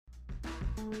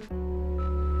Hey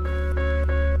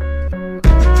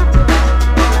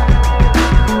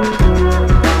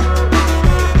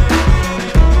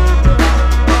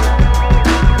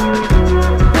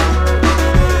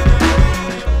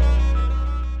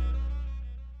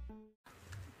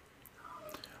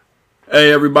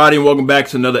everybody, and welcome back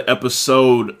to another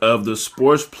episode of the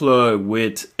Sports Plug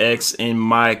with X and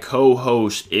my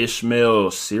co-host Ishmael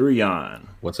Siryon.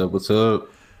 What's up? What's up?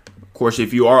 Of course,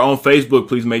 if you are on Facebook,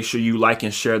 please make sure you like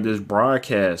and share this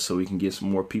broadcast so we can get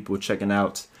some more people checking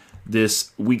out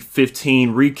this Week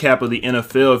 15 recap of the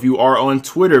NFL. If you are on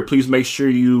Twitter, please make sure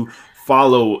you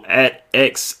follow at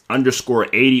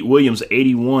X_80 Williams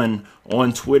 81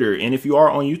 on Twitter. And if you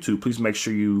are on YouTube, please make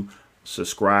sure you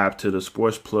subscribe to the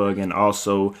Sports Plug and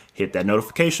also hit that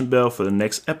notification bell for the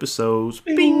next episodes.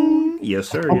 Bing! Yes,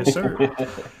 sir. Yes, sir.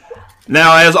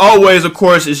 Now, as always, of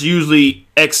course, it's usually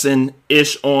X and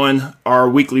Ish on our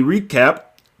weekly recap.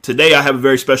 Today, I have a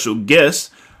very special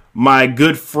guest, my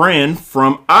good friend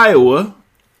from Iowa,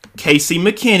 Casey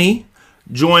McKinney,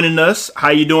 joining us. How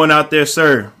you doing out there,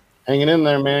 sir? Hanging in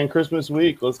there, man. Christmas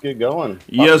week. Let's get going.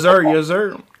 Yes, sir. Yes,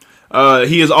 sir.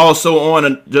 He is also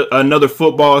on another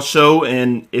football show,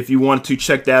 and if you want to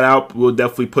check that out, we'll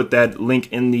definitely put that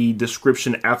link in the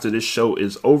description after this show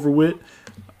is over with.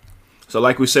 So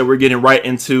like we said, we're getting right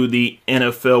into the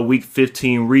NFL Week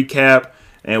 15 recap,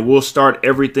 and we'll start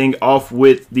everything off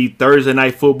with the Thursday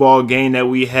night football game that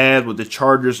we had with the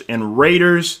Chargers and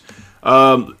Raiders.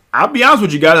 I'll be honest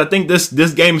with you guys, I think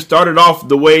this game started off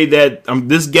the way that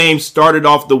this game started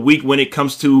off the week when it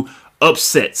comes to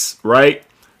upsets, right?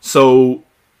 So,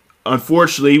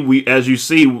 unfortunately, as you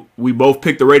see, we both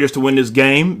picked the Raiders to win this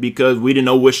game because we didn't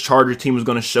know which Charger team was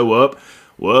going to show up.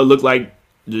 Well, it looked like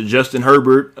Justin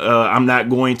Herbert, I'm not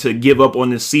going to give up on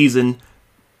this season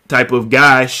type of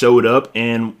guy, showed up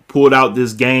and pulled out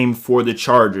this game for the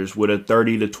Chargers with a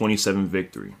 30-27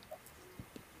 victory.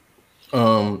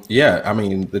 Yeah, I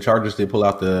mean, the Chargers did pull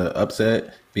out the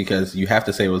upset because you have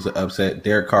to say it was an upset.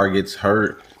 Derek Carr gets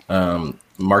hurt.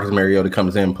 Marcus Mariota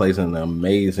comes in, plays an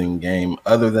amazing game.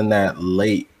 Other than that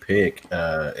late pick,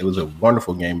 it was a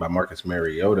wonderful game by Marcus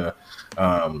Mariota.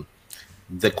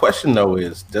 The question, though,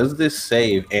 is, does this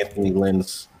save Anthony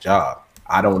Lynn's job?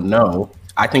 I don't know.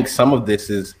 I think some of this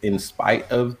is in spite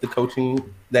of the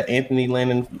coaching that Anthony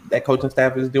Lynn and that coaching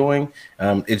staff is doing.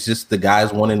 It's just the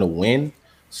guys wanting to win.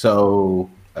 So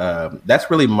that's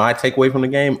really my takeaway from the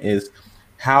game is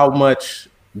how much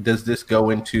does this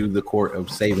go into the court of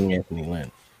saving Anthony Lynn?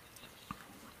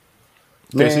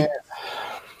 Man,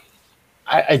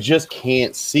 I just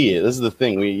can't see it. This is the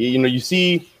thing. You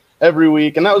see every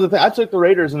week, and that was the thing. I took the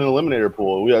Raiders in an eliminator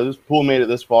pool. This pool made it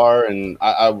this far, and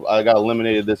I got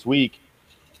eliminated this week.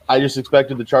 I just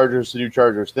expected the Chargers to do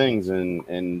Chargers things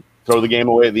and throw the game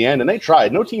away at the end, and they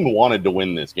tried. No team wanted to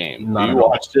win this game. You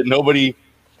watched it. Nobody,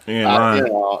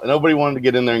 nobody wanted to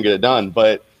get in there and get it done,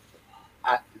 but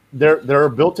there are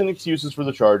built-in excuses for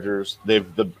the Chargers.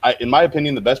 In my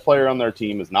opinion, the best player on their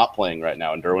team is not playing right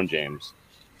now in Derwin James.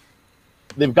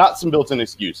 They've got some built-in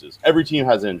excuses. Every team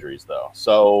has injuries, though.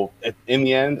 So in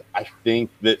the end, I think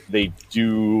that they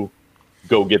do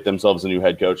go get themselves a new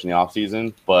head coach in the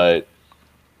offseason. But,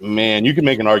 man, you can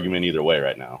make an argument either way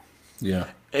right now. Yeah.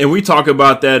 And we talk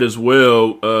about that as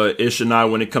well, Ish and I,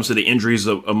 when it comes to the injuries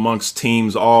amongst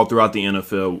teams all throughout the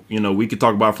NFL. You know, we could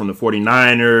talk about from the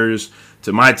 49ers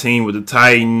to my team with the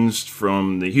Titans,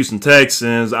 from the Houston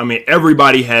Texans. I mean,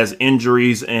 everybody has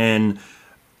injuries, and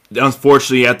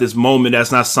unfortunately at this moment,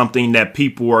 that's not something that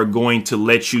people are going to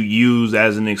let you use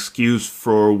as an excuse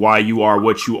for why you are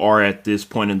what you are at this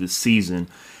point in the season.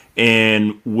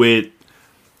 And with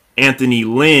Anthony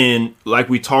Lynn, like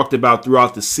we talked about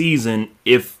throughout the season,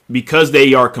 because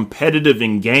they are competitive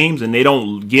in games and they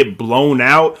don't get blown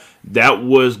out, that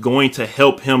was going to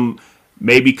help him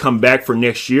maybe come back for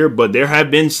next year. But there have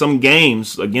been some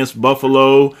games against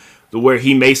Buffalo where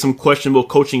he made some questionable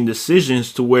coaching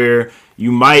decisions to where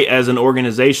you might, as an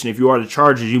organization, if you are the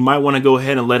Chargers, you might want to go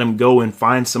ahead and let him go and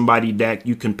find somebody that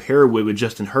you can pair with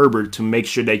Justin Herbert to make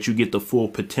sure that you get the full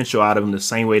potential out of him the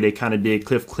same way they kind of did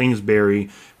Cliff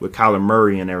Kingsbury with Kyler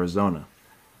Murray in Arizona.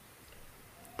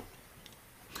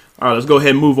 All right, let's go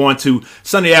ahead and move on to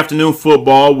Sunday afternoon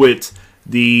football with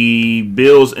the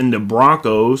Bills and the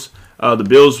Broncos. The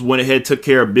Bills went ahead, took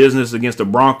care of business against the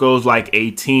Broncos like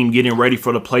a team getting ready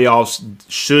for the playoffs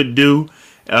should do.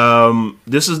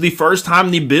 This is the first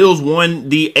time the Bills won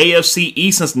the AFC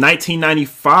East since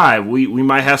 1995. We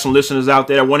might have some listeners out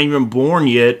there that weren't even born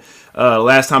yet.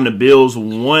 last time the Bills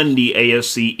won the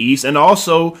AFC East. And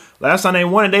also, last time they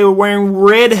won it, they were wearing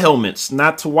red helmets,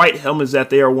 not the white helmets that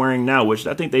they are wearing now, which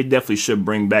I think they definitely should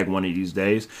bring back one of these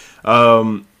days.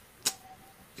 KC,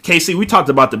 we talked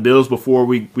about the Bills before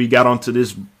we got onto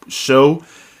this show.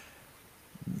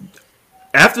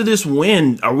 After this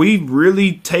win, are we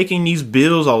really taking these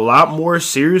Bills a lot more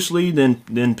seriously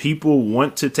than people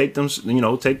want to take them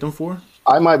for?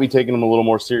 I might be taking them a little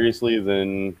more seriously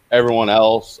than everyone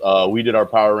else. We did our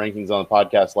power rankings on the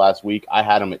podcast last week. I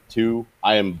had them at 2.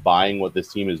 I am buying what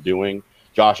this team is doing.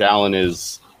 Josh Allen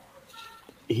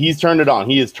he's turned it on.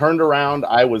 He has turned around.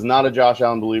 I was not a Josh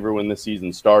Allen believer when this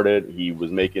season started. He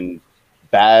was making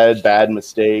bad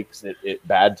mistakes at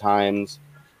bad times.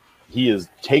 He is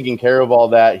taking care of all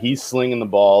that. He's slinging the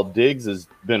ball. Diggs has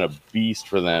been a beast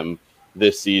for them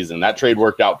this season. That trade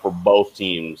worked out for both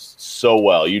teams so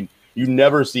well. You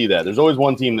never see that. There's always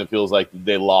one team that feels like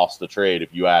they lost the trade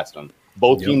if you ask them.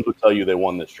 Both teams would tell you they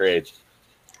won this trade.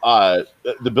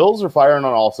 The Bills are firing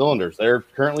on all cylinders. They're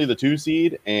currently the 2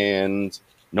 seed, and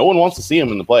no one wants to see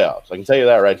him in the playoffs. I can tell you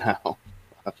that right now.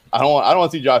 I don't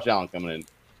want to see Josh Allen coming in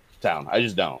town. I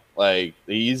just don't. Like,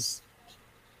 he's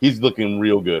looking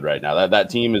real good right now. That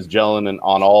team is gelling and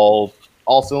on all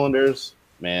cylinders.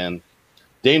 Man,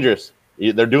 dangerous.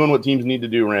 They're doing what teams need to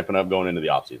do, ramping up going into the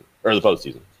offseason or the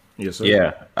postseason. Yes, sir.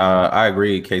 Yeah, I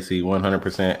agree, Casey,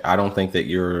 100%. I don't think that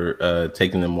you're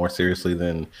taking them more seriously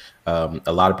than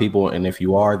a lot of people. And if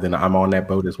you are, then I'm on that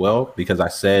boat as well, because I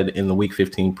said in the Week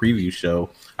 15 preview show,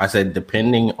 I said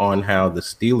depending on how the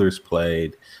Steelers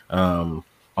played on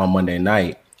Monday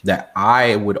night, that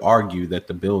I would argue that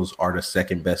the Bills are the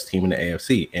second best team in the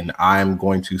AFC. And I'm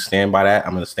going to stand by that.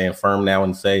 I'm going to stand firm now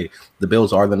and say the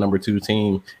Bills are the number 2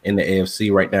 team in the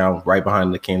AFC right now, right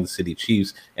behind the Kansas City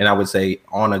Chiefs. And I would say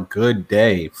on a good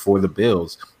day for the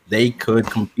Bills, they could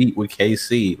compete with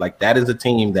KC. Like, that is a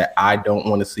team that I don't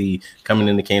want to see coming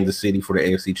into Kansas City for the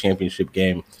AFC Championship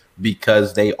game,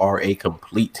 because they are a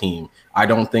complete team. I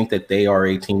don't think that they are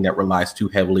a team that relies too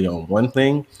heavily on one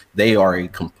thing. They are a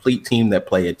complete team that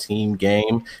play a team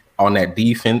game. On that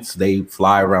defense, they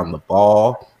fly around the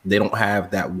ball. They don't have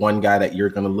that one guy that you're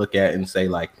going to look at and say,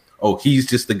 like, oh, he's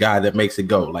just the guy that makes it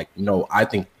go. Like, no, I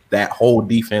think that whole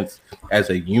defense as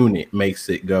a unit makes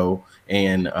it go.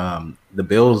 And the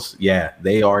Bills, yeah,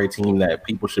 they are a team that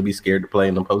people should be scared to play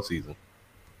in the postseason.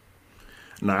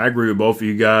 No, I agree with both of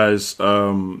you guys.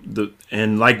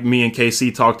 And like me and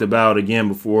KC talked about again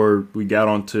before we got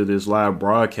onto this live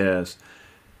broadcast,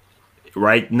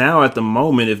 right now at the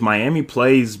moment, if Miami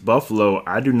plays Buffalo,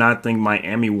 I do not think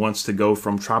Miami wants to go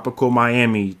from tropical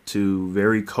Miami to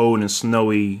very cold and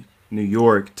snowy New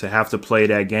York to have to play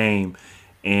that game.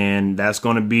 And that's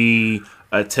going to be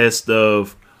a test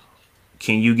of,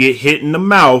 can you get hit in the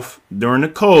mouth during the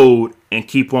cold and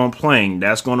keep on playing?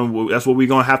 That's what we're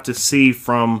gonna have to see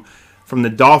from the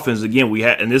Dolphins. Again,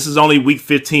 and this is only Week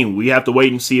 15. We have to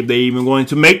wait and see if they're even going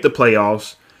to make the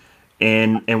playoffs,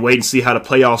 and wait and see how the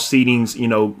playoff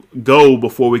seedings go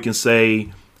before we can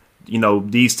say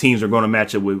these teams are going to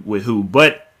match up with who.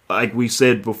 But like we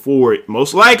said before,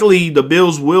 most likely the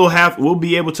Bills will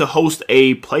be able to host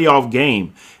a playoff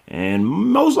game. And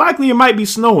most likely it might be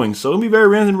snowing. So it'll be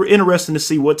very interesting to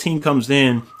see what team comes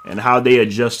in and how they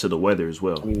adjust to the weather as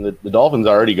well. I mean, the Dolphins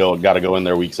already got to go in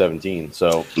there Week 17.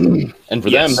 So, and for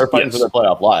them, they're fighting for their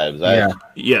playoff lives.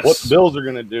 Yes. What the Bills are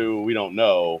going to do, we don't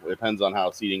know. It depends on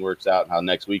how seeding works out and how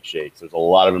next week shakes. There's a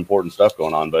lot of important stuff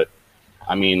going on. But,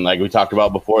 I mean, like we talked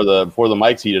about before the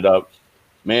mics heated up,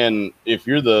 man, if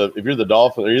you're the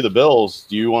Dolphins or you're the Bills,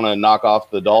 do you want to knock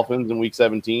off the Dolphins in Week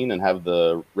 17 and have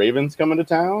the Ravens come into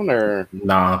town, or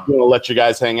nah? You want to let you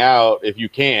guys hang out if you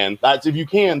can. That's if you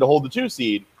can to hold the 2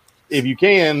 seed. If you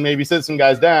can, maybe sit some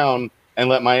guys down and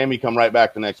let Miami come right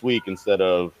back the next week instead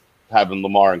of having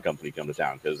Lamar and company come to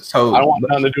town, because I don't want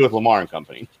nothing to do with Lamar and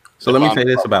company. So let me say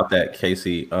this about that,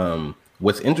 Casey.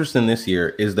 What's interesting this year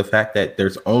is the fact that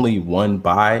there's only one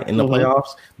bye in the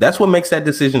playoffs. That's what makes that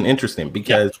decision interesting,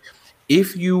 because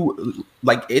if you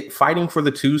like it, fighting for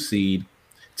the 2 seed,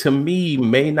 to me,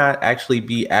 may not actually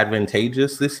be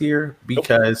advantageous this year,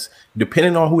 because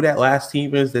depending on who that last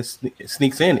team is that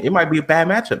sneaks in, it might be a bad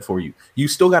matchup for you. You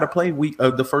still got to play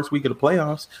the first week of the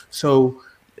playoffs. So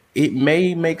it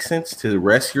may make sense to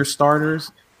rest your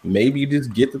starters. Maybe you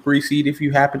just get the 3 seed if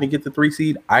you happen to get the 3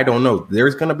 seed. I don't know.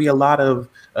 There's going to be a lot of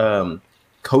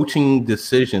coaching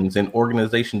decisions and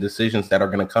organization decisions that are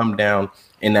going to come down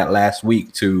in that last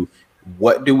week to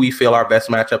what do we feel our best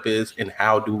matchup is and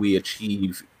how do we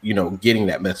achieve, getting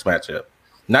that best matchup.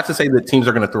 Not to say that teams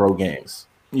are going to throw games.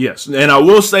 Yes, and I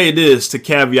will say this to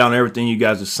caveat on everything you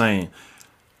guys are saying.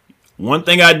 One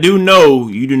thing I do know,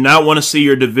 you do not want to see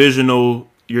your divisional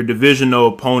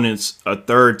opponents a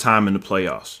third time in the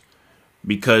playoffs,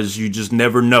 because you just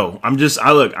never know. I'm just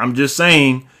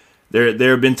saying there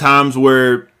have been times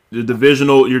where your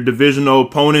divisional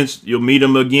opponents, you'll meet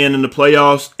them again in the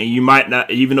playoffs, and you might not,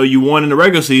 even though you won in the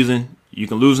regular season, you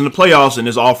can lose in the playoffs, and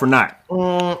it's all for naught.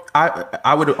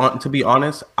 I would, to be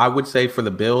honest, I would say for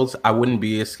the Bills, I wouldn't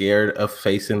be as scared of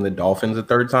facing the Dolphins a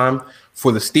third time.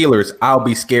 For the Steelers, I'll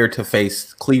be scared to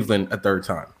face Cleveland a third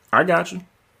time. I got you,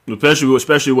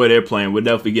 especially where they're playing. We'll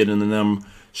definitely get into them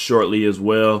shortly as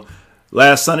well.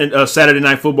 Last Saturday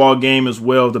night football game as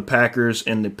well, the Packers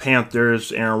and the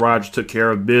Panthers. Aaron Rodgers took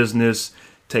care of business,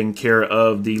 taking care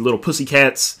of the little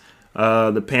pussycats,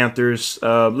 the Panthers.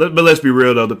 But let's be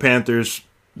real, though. The Panthers,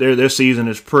 their season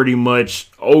is pretty much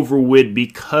over with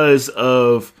because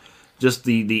of just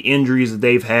the injuries that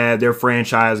they've had. Their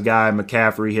franchise guy,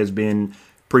 McCaffrey, has been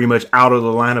pretty much out of the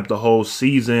lineup the whole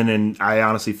season, and I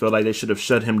honestly feel like they should have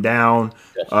shut him down.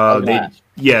 They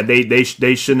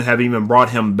shouldn't have even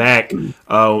brought him back when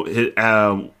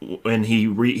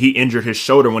he injured his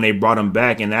shoulder when they brought him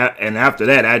back, and after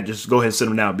that, I'd just go ahead and sit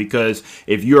him down, because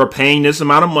if you are paying this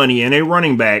amount of money in a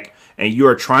running back and you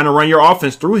are trying to run your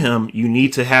offense through him, you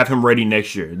need to have him ready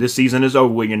next year. This season is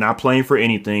over with. You're not playing for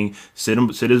anything. Sit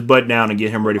his butt down and get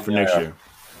him ready for next year.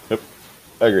 Yep,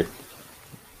 I agree.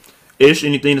 Ish,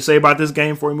 anything to say about this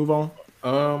game before we move on?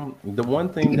 The one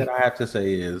thing that I have to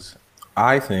say is,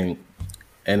 I think,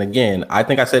 and again, I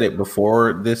think I said it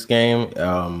before this game,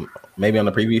 maybe on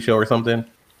the previous show or something,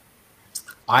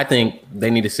 I think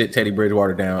they need to sit Teddy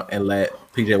Bridgewater down and let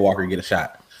PJ Walker get a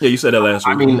shot. Yeah, you said that last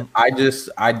week. I mean, I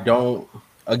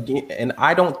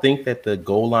don't think that the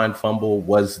goal line fumble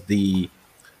was the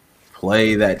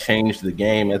play that changed the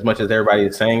game as much as everybody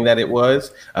is saying that it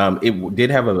was. It did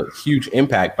have a huge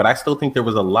impact, but I still think there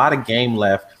was a lot of game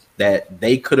left that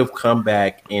they could have come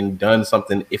back and done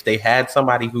something if they had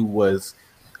somebody who was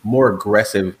more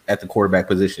aggressive at the quarterback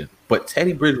position. But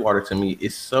Teddy Bridgewater, to me,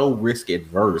 is so risk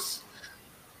adverse,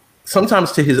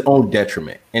 sometimes to his own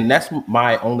detriment. And that's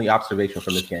my only observation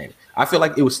from this game. I feel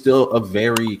like it was still a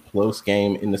very close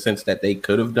game in the sense that they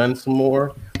could have done some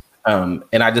more.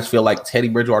 And I just feel like Teddy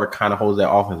Bridgewater kind of holds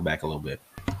that offense back a little bit.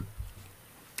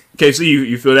 KC,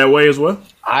 you feel that way as well?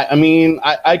 I mean,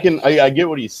 I get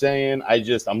what he's saying.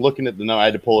 I'm looking at the number. I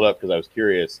had to pull it up because I was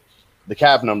curious. The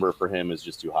cap number for him is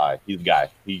just too high. He's the guy.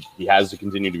 He has to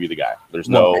continue to be the guy. There's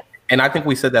no. And I think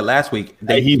we said that last week.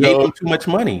 He gave him too much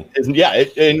money.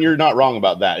 And you're not wrong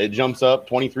about that. It jumps up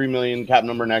 23 million cap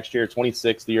number next year,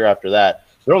 26 the year after that.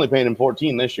 They're only paying him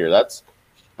 14 this year.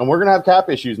 And we're gonna have cap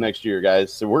issues next year,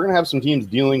 guys. So we're gonna have some teams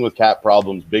dealing with cap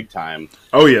problems big time.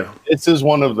 Oh yeah, this is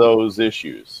one of those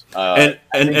issues. And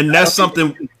that's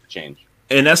something change.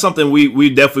 And that's something we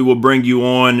definitely will bring you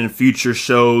on in future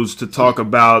shows to talk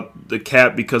about the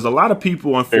cap, because a lot of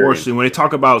people, unfortunately, when they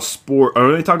talk about sport or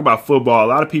when they talk about football, a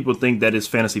lot of people think that it's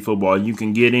fantasy football. You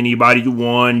can get anybody you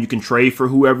want, you can trade for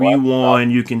whoever you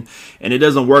want, and it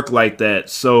doesn't work like that.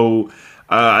 So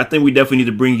I think we definitely need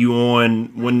to bring you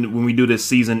on when we do this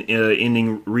season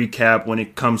ending recap when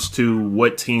it comes to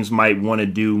what teams might want to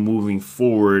do moving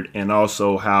forward, and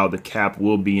also how the cap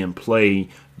will be in play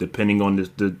depending on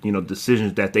the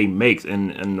decisions that they make.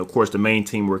 And of course, the main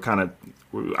team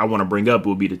I want to bring up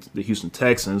will be the Houston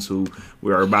Texans, who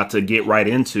we are about to get right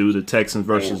into, the Texans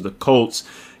versus the Colts.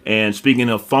 And speaking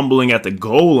of fumbling at the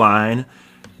goal line,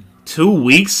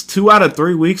 2 out of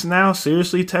 3 weeks now.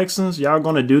 Seriously, Texans, y'all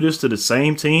going to do this to the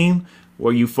same team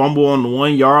where you fumble on the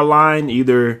 1 yard line,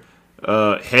 either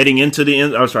heading into the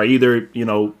end,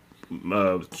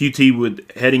 QT with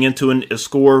heading into a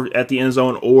score at the end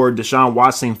zone, or Deshaun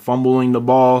Watson fumbling the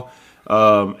ball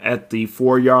at the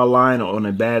 4 yard line on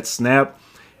a bad snap.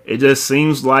 It just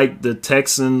seems like the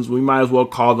Texans, we might as well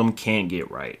call them, can't get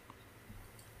right.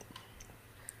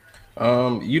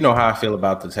 You know how I feel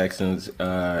about the Texans.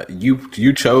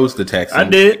 You chose the Texans. I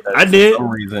did. For some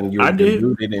reason you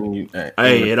deluded and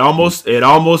it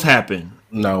almost happened.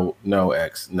 No,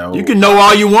 X. No. You can know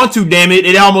all you want to, damn it.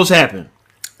 It almost happened.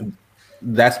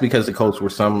 That's because the Colts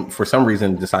for some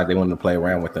reason decided they wanted to play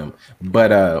around with them.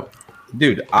 But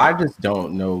dude, I just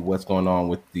don't know what's going on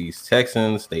with these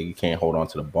Texans. They can't hold on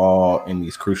to the ball in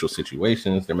these crucial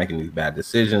situations. They're making these bad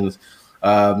decisions.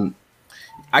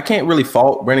 I can't really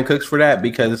fault Brandon Cooks for that,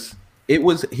 because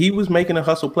he was making a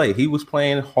hustle play. He was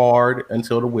playing hard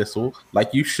until the whistle,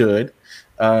 like you should.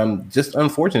 Just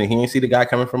unfortunate. He didn't see the guy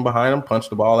coming from behind him, punch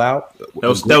the ball out. That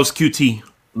was QT.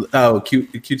 Oh,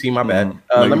 QT, my bad.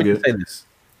 Let me just say this.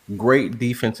 Great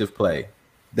defensive play.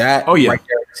 That right there,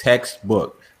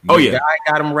 textbook. Your guy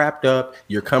got him wrapped up.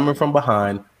 You're coming from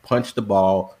behind. punch the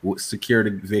ball, secure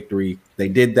the victory. They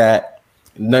did that.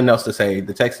 Nothing else to say.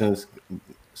 The Texans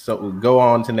go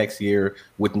on to next year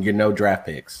with your no draft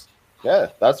picks. Yeah,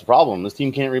 that's the problem. This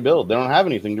team can't rebuild. They don't have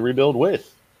anything to rebuild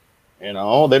with. They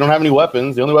don't have any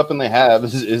weapons. The only weapon they have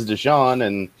is Deshaun,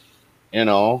 and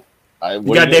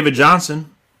you got David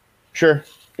Johnson. Sure.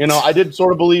 I did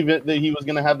sort of believe that he was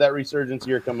going to have that resurgence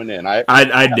year coming in. I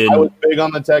did. I was big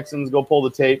on the Texans. Go pull the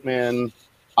tape, man.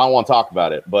 I don't want to talk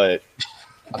about it, but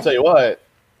I'll tell you what,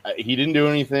 he didn't do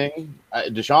anything.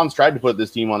 Deshaun's tried to put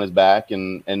this team on his back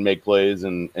and make plays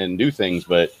and do things,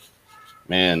 but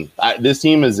man, this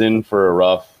team is in for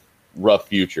a rough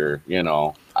future.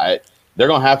 They're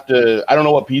going to have to. I don't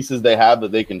know what pieces they have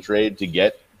that they can trade to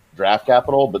get draft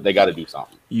capital, but they got to do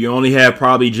something. You only have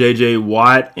probably J.J.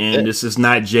 Watt, and this is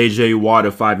not J.J. Watt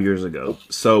of 5 years ago.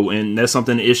 So, and that's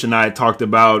something Ish and I talked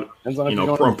about,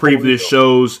 from previous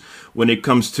shows when it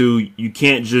comes to you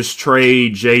can't just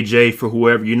trade J.J. for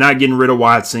whoever. You're not getting rid of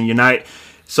Watson. You're not.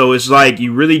 So it's like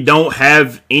you really don't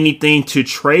have anything to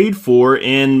trade for.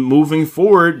 And moving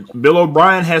forward, Bill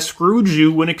O'Brien has screwed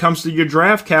you when it comes to your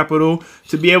draft capital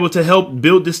to be able to help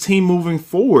build this team moving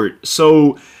forward.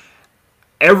 So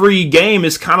every game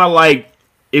is kind of like,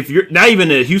 if you're not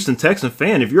even a Houston Texan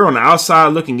fan, if you're on the outside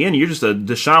looking in, you're just a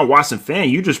Deshaun Watson fan,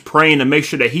 you're just praying to make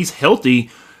sure that he's healthy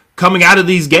coming out of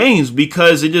these games,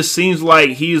 because it just seems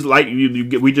like he's like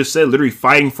we just said, literally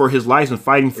fighting for his life and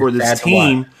fighting for this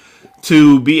team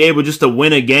to be able just to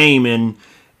win a game. And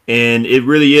it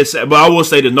really is. But I will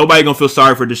say that nobody going to feel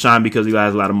sorry for Deshaun because he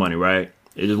has a lot of money, right?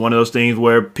 It's just one of those things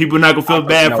where people are not gonna feel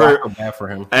bad for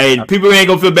him. Hey, people ain't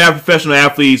gonna feel bad for professional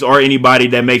athletes or anybody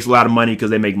that makes a lot of money because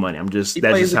they make money. He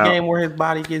plays a game where his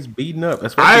body gets beaten up.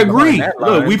 I agree.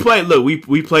 Look, we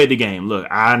played the game. Look,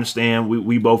 I understand.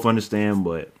 We both understand,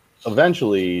 but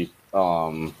eventually,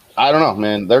 I don't know,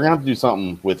 man. They're gonna have to do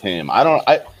something with him.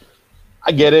 I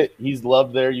get it. He's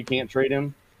loved there. You can't trade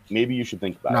him. Maybe you should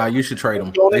think about it. No, you should trade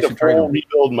him. They should trade him.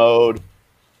 Rebuild mode.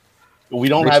 We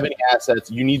don't have any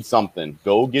assets. You need something.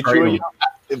 Go get you.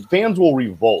 Fans will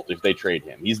revolt if they trade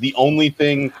him. He's the only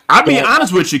thing. I'll be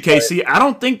honest with you, Casey. I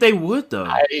don't think they would,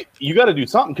 though. You got to do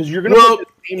something because you're going to put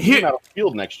the same team out of the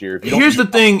field next year. Here's the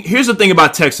thing. Here's the thing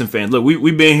about Texan fans. Look,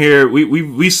 we've been here.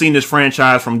 We've seen this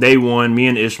franchise from day one. Me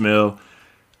and Ishmael.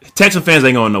 Texan fans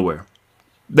ain't going nowhere.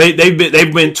 They've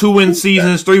been 2-win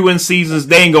seasons, 3-win seasons.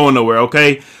 They ain't going nowhere.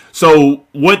 Okay. So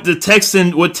what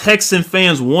Texan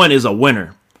fans want is a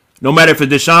winner. No matter if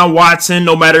it's Deshaun Watson,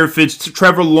 no matter if it's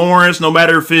Trevor Lawrence, no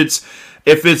matter if it's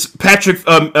Patrick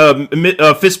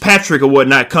Fitzpatrick or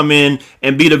whatnot, come in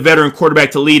and be the veteran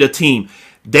quarterback to lead a team.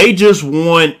 They just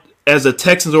want, as a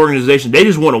Texans organization, they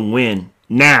just want to win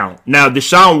now. Now,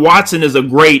 Deshaun Watson is a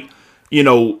great,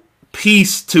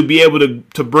 piece to be able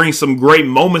to bring some great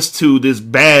moments to this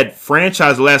bad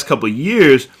franchise the last couple of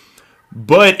years.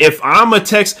 But if I'm a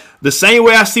Tex, the same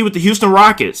way I see with the Houston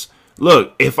Rockets.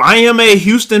 Look, if I am a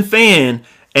Houston fan,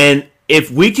 and if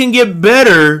we can get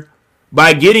better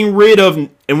by getting rid of,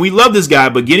 and we love this guy,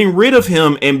 but getting rid of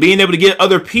him and being able to get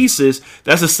other pieces,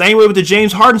 that's the same way with the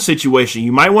James Harden situation.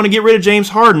 You might want to get rid of James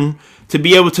Harden to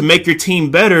be able to make your team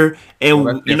better.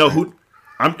 And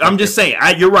I'm just saying.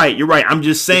 You're right. I'm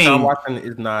just saying. Deshaun Watson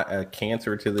is not a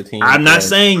cancer to the team. I'm not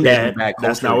saying that.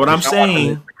 That's not what I'm saying.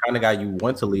 Watson is the kind of guy you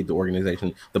want to lead the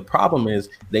organization. The problem is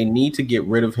they need to get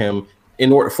rid of him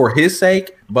in order for his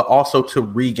sake, but also to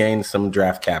regain some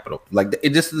draft capital. Like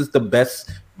this is the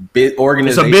best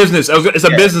organization. It's a business. It's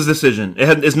a business decision.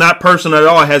 It's not personal at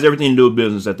all. It has everything to do with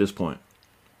business at this point.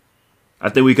 I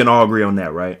think we can all agree on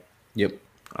that, right? Yep.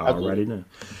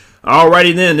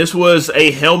 Alrighty then. This was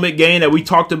a helmet game that we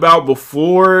talked about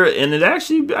before, and it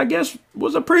actually, I guess,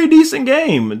 was a pretty decent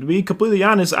game. To be completely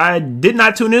honest, I did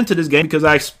not tune into this game because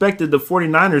I expected the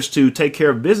 49ers to take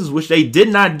care of business, which they did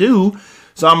not do.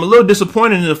 So I'm a little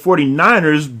disappointed in the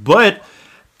 49ers, but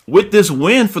with this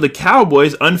win for the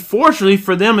Cowboys, unfortunately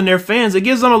for them and their fans, it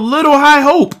gives them a little high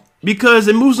hope because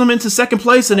it moves them into second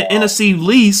place in the NFC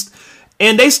East,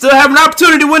 and they still have an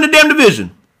opportunity to win the damn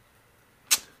division.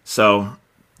 So,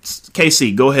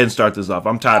 KC, go ahead and start this off.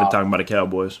 I'm tired of talking about the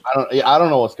Cowboys. I don't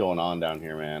know what's going on down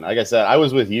here, man. Like I said, I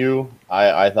was with you.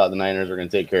 I thought the Niners were going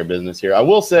to take care of business here. I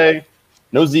will say,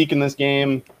 no Zeke in this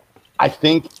game. I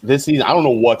think this season, I don't know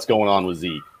what's going on with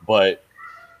Zeke, but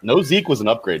no Zeke was an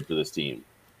upgrade for this team.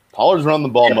 Pollard's run the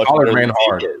ball much better than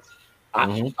Zeke is.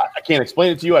 I can't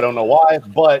explain it to you. I don't know why,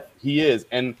 but he is.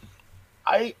 And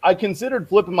I considered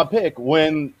flipping my pick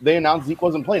when they announced Zeke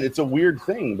wasn't playing. It's a weird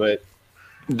thing, but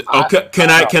okay.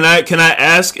 Can I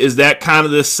ask? Is that kind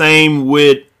of the same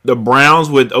with the Browns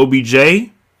with OBJ?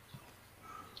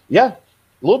 Yeah, a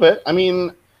little bit. I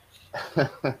mean,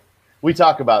 we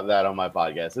talk about that on my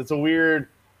podcast. It's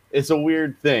a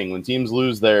weird thing when teams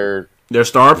lose their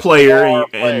star player,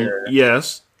 and player,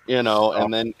 yes, and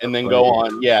then go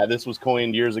on. Yeah, this was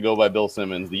coined years ago by Bill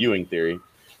Simmons, the Ewing theory,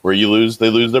 where they lose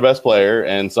their best player,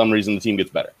 and some reason the team gets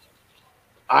better.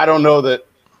 I don't know that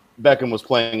Beckham was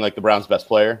playing like the Browns' best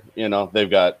player. They've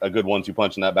got a good 1-2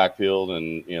 punch in that backfield,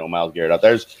 and Myles Garrett out.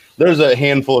 There's a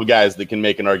handful of guys that can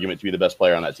make an argument to be the best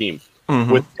player on that team.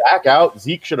 Mm-hmm. With Dak out,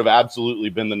 Zeke should have absolutely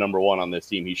been the number one on this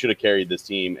team. He should have carried this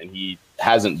team, and he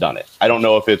hasn't done it. I don't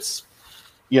know if it's,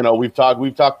 we've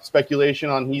talked speculation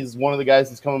on he's one of the guys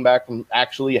that's coming back from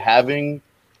actually having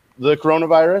the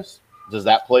coronavirus. Does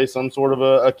that play some sort of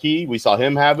a key? We saw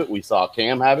him have it. We saw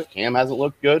Cam have it. Cam hasn't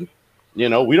looked good. We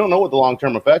don't know what the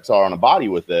long-term effects are on a body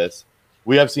with this.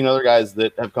 We have seen other guys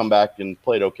that have come back and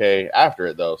played okay after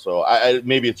it, though. So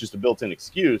maybe it's just a built-in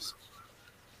excuse.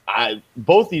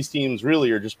 Both these teams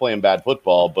really are just playing bad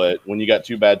football, but when you got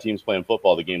two bad teams playing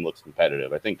football, the game looks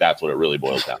competitive. I think that's what it really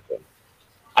boils down to.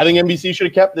 I think NBC should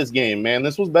have kept this game, man.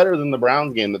 This was better than the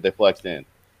Browns game that they flexed in.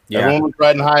 Yeah. Everyone was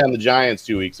riding high on the Giants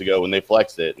 2 weeks ago when they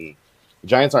flexed it, and the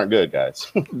Giants aren't good, guys.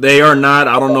 They are not.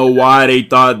 I don't know why they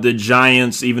thought the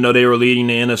Giants, even though they were leading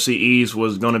the NFC East,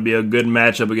 was going to be a good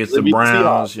matchup against the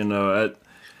Browns.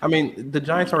 I mean, the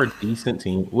Giants are a decent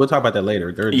team. We'll talk about that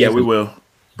later. We will.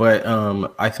 But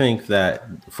I think that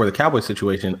for the Cowboys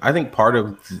situation, I think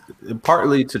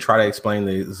partly to try to explain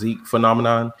the Zeke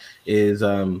phenomenon is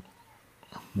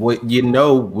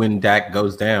when Dak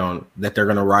goes down that they're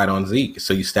going to ride on Zeke.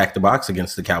 So you stack the box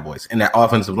against the Cowboys. And that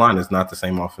offensive line is not the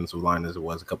same offensive line as it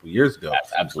was a couple of years ago.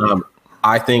 That's absolutely.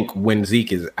 I think when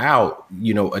Zeke is out,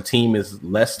 a team is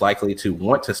less likely to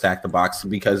want to stack the box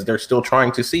because they're still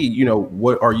trying to see,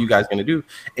 what are you guys going to do?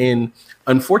 And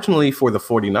unfortunately for the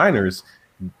 49ers,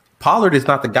 Pollard is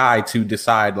not the guy to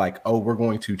decide we're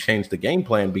going to change the game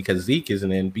plan because Zeke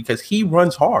isn't in, because he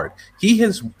runs hard. He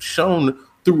has shown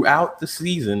throughout the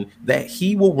season that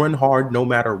he will run hard no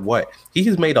matter what. He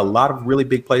has made a lot of really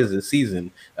big plays this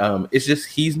season. It's just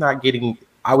he's not getting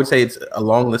 – I would say it's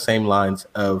along the same lines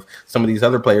of some of these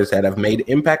other players that have made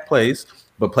impact plays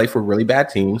but play for really bad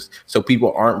teams, so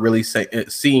people aren't really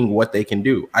seeing what they can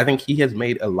do. I think he has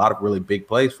made a lot of really big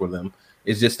plays for them.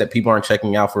 It's just that people aren't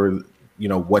checking out for –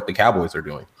 what the Cowboys are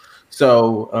doing.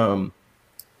 So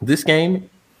this game,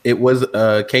 it was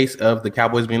a case of the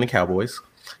Cowboys being the Cowboys,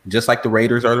 just like the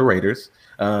Raiders are the Raiders.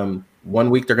 1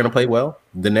 week they're going to play well.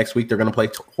 The next week they're going to play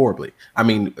horribly. I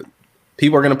mean,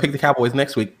 people are going to pick the Cowboys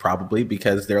next week probably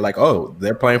because they're like, oh,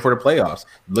 they're playing for the playoffs.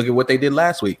 Look at what they did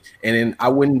last week. And then I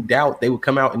wouldn't doubt they would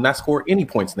come out and not score any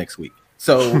points next week.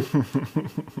 So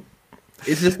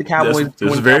it's just the Cowboys.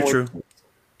 This is very true.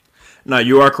 No,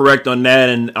 you are correct on that,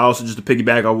 and also just to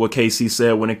piggyback on what KC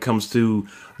said when it comes to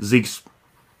Zeke's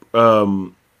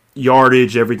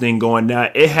yardage, everything going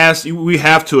down. We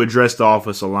have to address the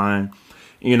offensive line.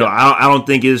 I don't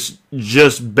think it's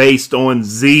just based on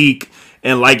Zeke,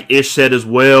 and like Ish said as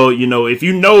well.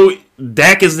 If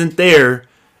Dak isn't there,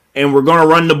 and we're gonna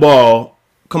run the ball,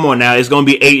 come on now, it's gonna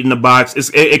be 8 in the box.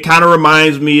 It kind of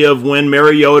reminds me of when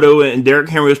Mariota and Derrick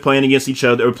Henry was playing against each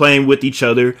other or playing with each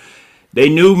other. They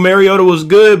knew Mariota was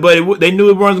good, but they knew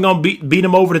everyone's going to beat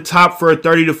him over the top for a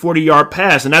 30 to 40-yard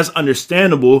pass, and that's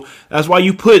understandable. That's why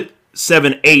you put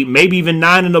 7, 8, maybe even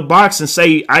 9 in the box and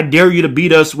say, I dare you to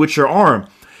beat us with your arm.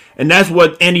 And that's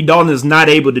what Andy Dalton is not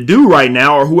able to do right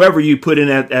now, or whoever you put in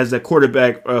as the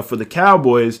quarterback for the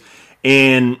Cowboys.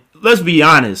 And let's be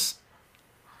honest,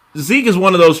 Zeke is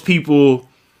one of those people,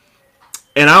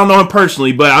 and I don't know him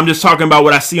personally, but I'm just talking about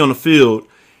what I see on the field.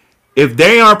 If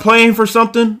they aren't playing for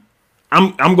something,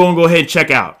 I'm going to go ahead and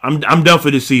check out. I'm done for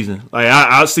this season.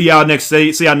 I'll see y'all next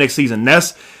season.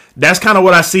 That's kind of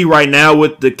what I see right now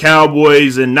with the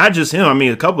Cowboys, and not just him. I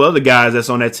mean, a couple other guys that's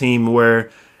on that team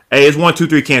where, hey, it's 1, 2,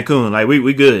 3 Cancun.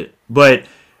 We good. But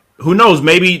who knows?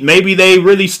 Maybe they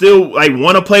really still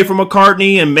want to play for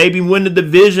McCartney and maybe win the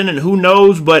division, and who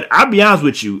knows? But I'll be honest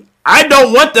with you, I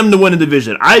don't want them to win the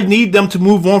division. I need them to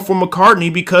move on from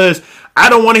McCartney because I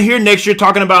don't want to hear next year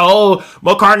talking about, oh,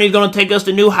 McCartney's going to take us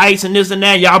to new heights and this and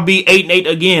that. Y'all be 8-8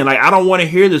 again. I don't want to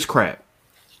hear this crap.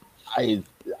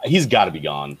 He's got to be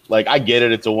gone. I get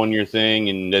it. It's a 1-year thing,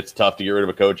 and it's tough to get rid of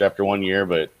a coach after 1 year.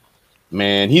 But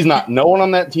man, he's not. No one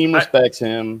on that team respects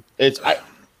him. I'm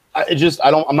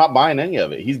not buying any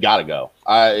of it. He's got to go.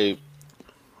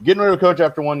 Getting rid of a coach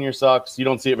after 1 year sucks. You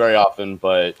don't see it very often,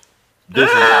 but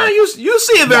you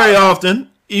see it very often.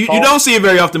 You don't see it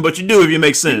very often, but you do if it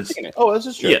makes sense. Oh, this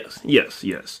is true.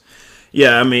 Yes.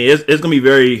 Yeah, I mean it's gonna be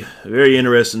very very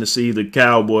interesting to see the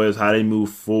Cowboys how they move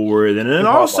forward, and then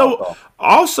also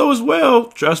as well.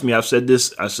 Trust me, I said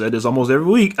this almost every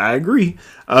week. I agree.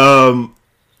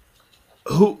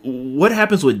 What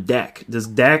happens with Dak? Is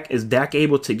Dak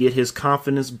able to get his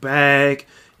confidence back?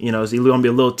 Is he going to be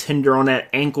a little tender on that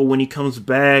ankle when he comes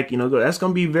back? That's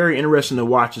going to be very interesting to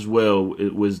watch as well.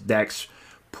 It was Dak's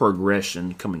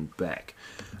progression coming back.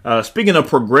 Speaking of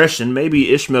progression,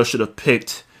 maybe Ishmael should have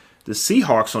picked the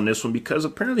Seahawks on this one because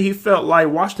apparently he felt like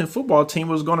Washington football team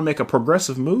was going to make a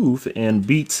progressive move and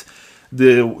beat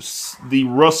the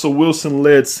Russell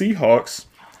Wilson-led Seahawks.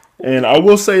 And I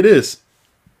will say this.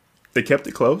 They kept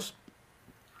it close.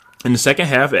 In the second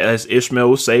half, as Ishmael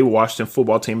will say, Washington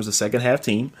football team is a second half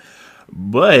team.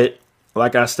 But,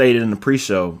 like I stated in the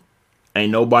pre-show,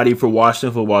 ain't nobody for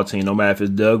Washington football team, no matter if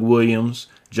it's Doug Williams,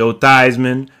 Joe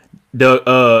Theismann,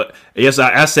 yes,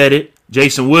 I said it,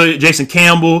 Jason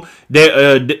Campbell,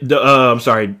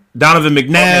 Donovan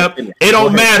McNabb. It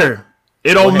don't matter.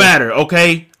 It don't matter,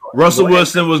 okay? Russell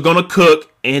Wilson was going to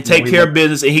cook and take care of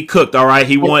business, and he cooked, all right?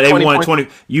 They won 20.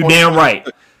 You damn right.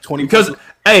 Because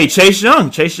Chase Young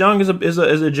is a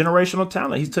generational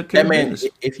talent. He took care of business.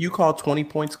 If you call 20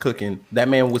 points cooking, that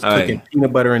man was cooking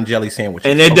peanut butter and jelly sandwiches,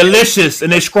 and they're delicious,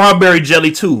 and they're strawberry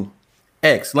jelly too.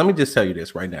 Let me just tell you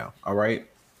this right now. All right,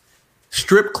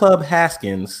 Strip Club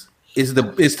Haskins is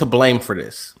to blame for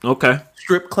this. Okay,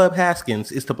 Strip Club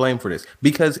Haskins is to blame for this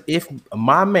because if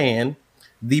my man,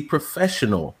 the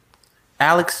professional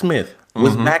Alex Smith,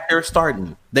 was back there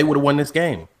starting, they would have won this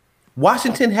game.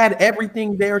 Washington had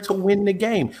everything there to win the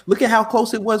game. Look at how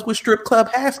close it was with Strip Club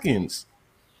Haskins.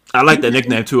 I like that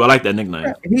nickname too. I like that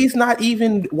nickname. He's not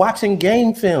even watching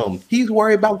game film. He's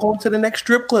worried about going to the next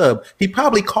strip club. He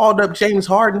probably called up James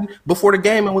Harden before the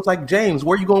game and was like, James,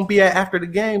 where you going to be at after the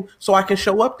game so I can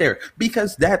show up there?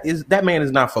 Because that man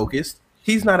is not focused.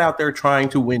 He's not out there trying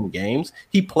to win games.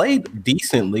 He played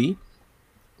decently,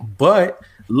 but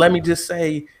let me just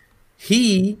say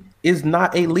he is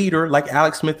not a leader like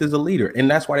Alex Smith is a leader, and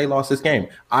that's why they lost this game.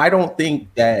 I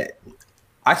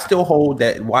still hold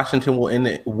that Washington will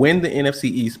win the NFC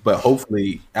East, but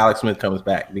hopefully Alex Smith comes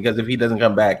back, because if he doesn't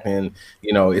come back, then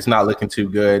it's not looking too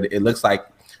good. It looks like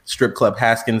Strip Club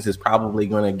Haskins is probably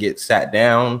going to get sat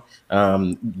down,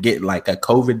 get like a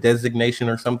COVID designation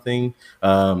or something,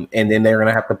 and then they're going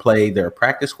to have to play their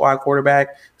practice squad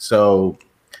quarterback. So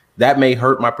that may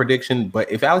hurt my prediction,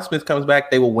 but if Alex Smith comes back,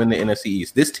 they will win the NFC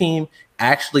East. This team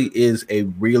actually is a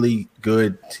really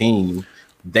good team.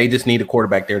 They just need a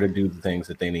quarterback there to do the things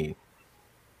that they need.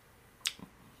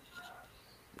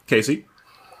 Casey?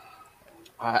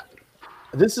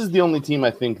 This is the only team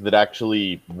I think that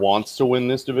actually wants to win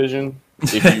this division.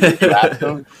 If you ask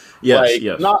them.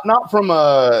 Yes. Not from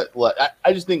a –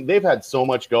 I just think they've had so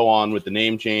much go on with the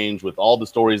name change, with all the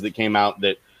stories that came out,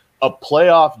 that a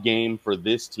playoff game for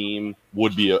this team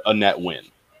would be a net win.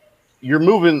 You're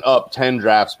moving up 10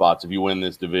 draft spots if you win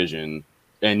this division,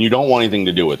 and you don't want anything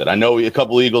to do with it. I know a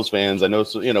couple of Eagles fans. I know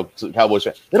Cowboys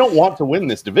fans. They don't want to win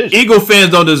this division. Eagles,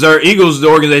 the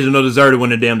organization, don't deserve to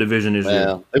win the damn division this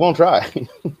year. They won't try.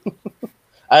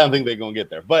 I don't think they're going to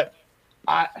get there. But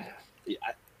I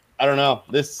don't know.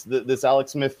 This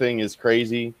Alex Smith thing is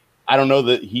crazy. I don't know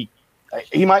that he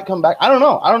might come back. I don't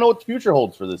know. I don't know what the future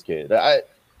holds for this kid.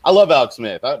 I love Alex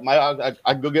Smith.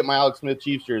 I go get my Alex Smith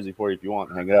Chiefs jersey for you if you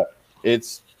want. Hang it up.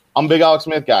 I'm a big Alex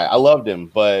Smith guy. I loved him,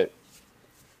 but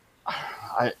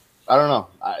I don't know.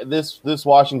 This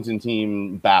Washington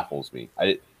team baffles me.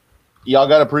 Y'all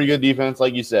got a pretty good defense,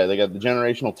 like you said. They got the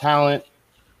generational talent.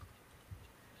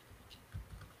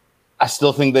 I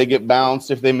still think they get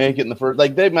bounced if they make it in the first.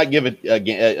 Like, they might give it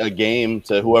a game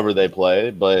to whoever they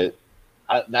play, but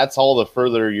that's all the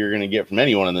further you're going to get from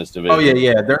anyone in this division. Oh,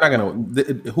 yeah. They're not going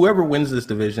to – whoever wins this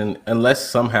division, unless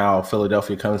somehow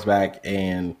Philadelphia comes back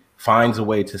and finds a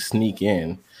way to sneak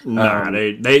in.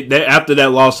 They after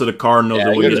that loss to the Cardinals,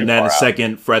 and we're getting that in a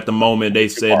second. For at the moment, they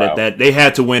said that they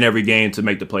had to win every game to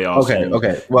make the playoffs.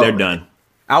 Okay. Well, they're done.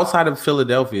 Outside of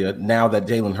Philadelphia, now that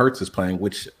Jalen Hurts is playing,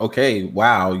 which,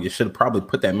 wow, you should have probably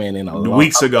put that man in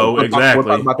weeks ago.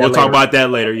 Exactly. We'll talk about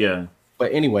that later, yeah.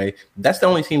 But anyway, that's the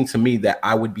only team to me that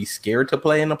I would be scared to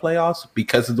play in the playoffs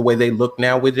because of the way they look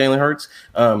now with Jalen Hurts.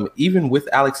 Even with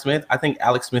Alex Smith, I think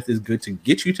Alex Smith is good to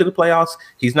get you to the playoffs.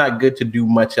 He's not good to do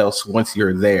much else once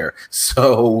you're there.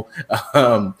 So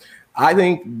I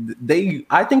think they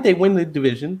win the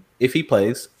division if he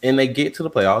plays, and they get to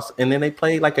the playoffs, and then they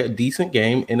play like a decent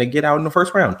game, and they get out in the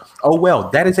first round. Oh,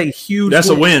 well, that is a huge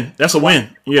win. That's a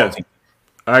win. Yeah,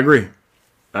 I agree.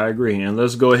 And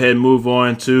let's go ahead and move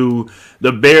on to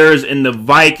the Bears and the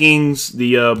Vikings.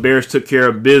 The Bears took care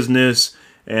of business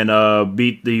and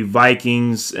beat the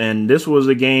Vikings. And this was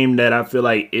a game that I feel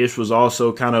like Ish was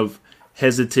also kind of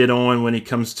hesitant on when it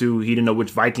comes to, he didn't know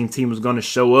which Viking team was going to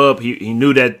show up. He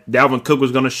knew that Dalvin Cook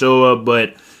was going to show up,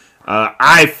 but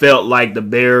I felt like the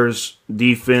Bears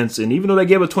defense, and even though they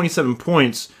gave us 27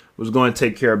 points, was going to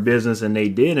take care of business, and they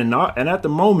did. And at the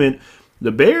moment,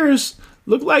 the Bears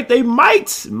look like they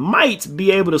might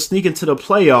be able to sneak into the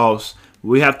playoffs.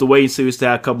 We have to wait and see. We still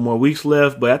have a couple more weeks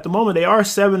left, but at the moment they are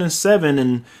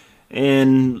 7-7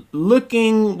 and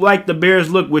looking like the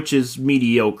Bears look, which is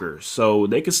mediocre. So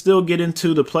they could still get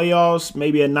into the playoffs,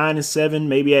 maybe at 9-7,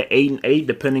 maybe at 8-8,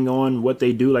 depending on what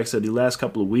they do. Like I said, the last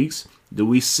couple of weeks, do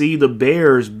we see the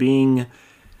Bears being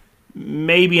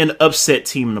maybe an upset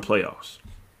team in the playoffs?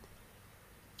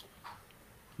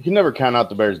 You can never count out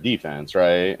the Bears defense,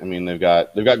 right? I mean, they've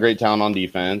got great talent on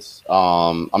defense.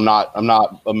 I'm not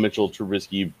a Mitchell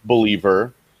Trubisky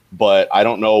believer, but I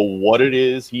don't know what it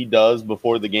is he does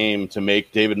before the game to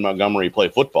make David Montgomery play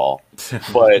football.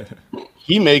 But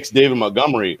he makes David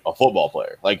Montgomery a football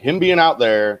player. Like, him being out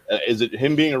there, is it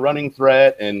him being a running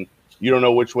threat and you don't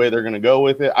know which way they're going to go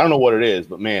with it? I don't know what it is,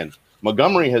 but man,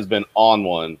 Montgomery has been on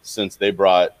one since they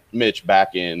brought Mitch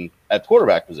back in at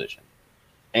quarterback position.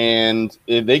 And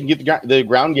if they can get the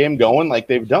ground game going like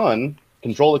they've done,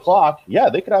 control the clock, yeah,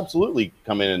 they could absolutely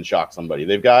come in and shock somebody.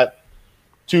 They've got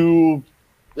two,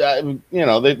 they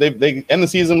end the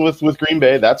season with Green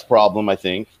Bay. That's a problem, I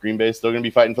think. Green Bay is still going to be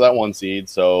fighting for that 1 seed,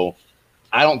 so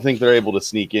I don't think they're able to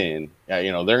sneak in.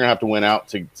 They're going to have to win out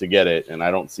to get it, and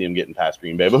I don't see them getting past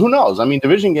Green Bay. But who knows? I mean,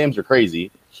 division games are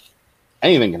crazy.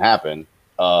 Anything can happen.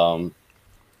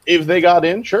 If they got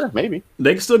in, sure, maybe.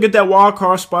 They can still get that wild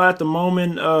card spot at the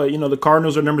moment. The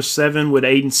Cardinals are number 7 with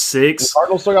 8-6. The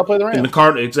Cardinals still got to play the Rams. And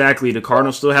the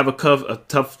Cardinals still have a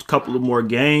tough couple of more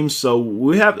games. So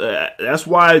we have. That's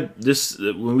why this,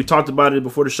 when we talked about it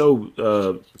before the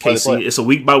show, Casey, it's a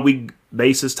week by week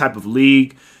basis type of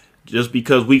league. Just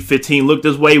because week 15 looked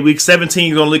this way, week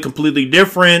 17 is going to look completely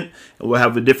different, and we'll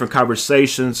have a different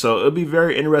conversation. So it'll be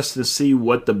very interesting to see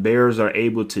what the Bears are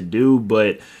able to do.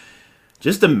 But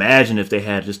just imagine if they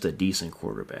had just a decent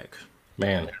quarterback.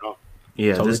 Man.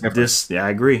 Yeah, totally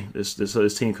I agree. This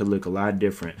team could look a lot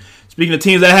different. Speaking of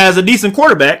teams that has a decent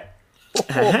quarterback,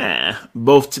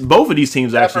 both of these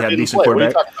teams actually have a decent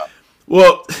quarterback.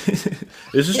 Well,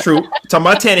 this is true. Talking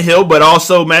about Tannehill, but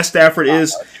also Matt Stafford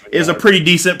is a pretty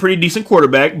decent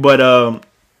quarterback. But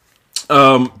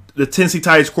the Tennessee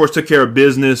Titans, of course, took care of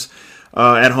business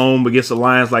at home against the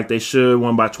Lions like they should,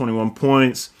 won by 21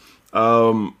 points.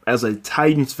 As a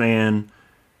Titans fan,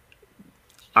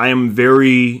 I am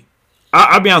very.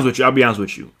 I'll be honest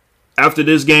with you. After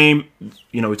this game,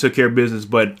 we took care of business,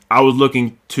 but I was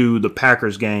looking to the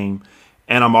Packers game,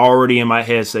 and I'm already in my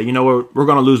head saying, we're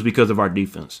going to lose because of our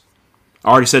defense.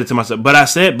 I already said it to myself, but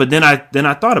then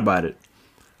I thought about it.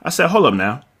 I said, hold up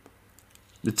now.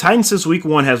 The Titans since week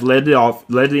 1 has led the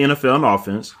NFL in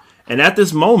offense, and at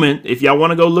this moment, if y'all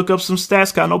want to go look up some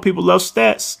stats, 'cause I know people love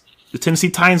stats, the Tennessee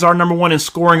Titans are number 1 in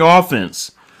scoring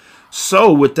offense.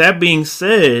 So with that being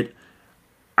said,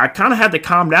 I kind of had to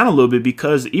calm down a little bit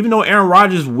because even though Aaron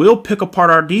Rodgers will pick apart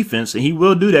our defense, and he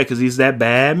will do that because he's that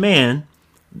bad man,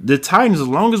 the Titans, as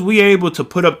long as we're able to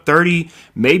put up 30,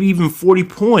 maybe even 40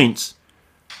 points,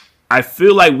 I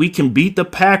feel like we can beat the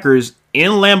Packers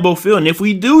in Lambeau Field. And if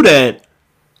we do that,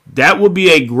 that would be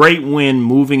a great win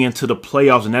moving into the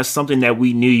playoffs. And that's something that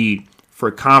we need for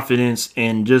confidence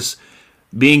and just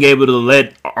being able to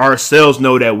let ourselves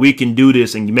know that we can do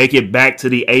this and make it back to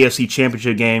the AFC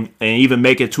Championship game and even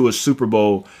make it to a Super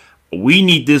Bowl. We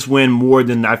need this win more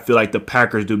than I feel like the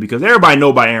Packers do because everybody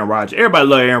know about Aaron Rodgers. Everybody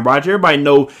love Aaron Rodgers. Everybody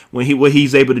know what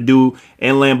he's able to do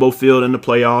in Lambeau Field in the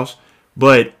playoffs.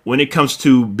 But when it comes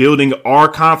to building our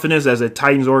confidence as a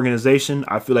Titans organization,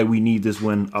 I feel like we need this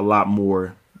win a lot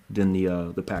more than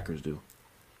the Packers do.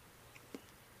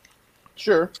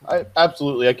 Sure,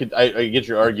 absolutely. I get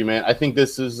your argument. I think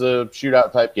this is a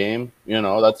shootout type game.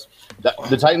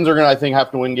 The Titans are going to, I think,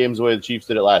 have to win games the way the Chiefs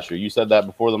did it last year. You said that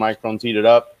before the microphones heated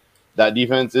up. That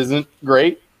defense isn't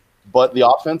great, but the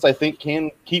offense, I think, can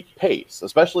keep pace.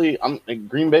 Especially,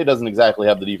 Green Bay doesn't exactly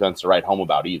have the defense to write home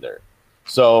about either.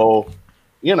 So,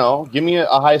 give me a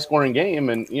high-scoring game,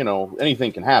 and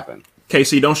anything can happen.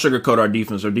 KC, don't sugarcoat our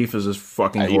defense. Our defense is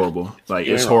fucking horrible.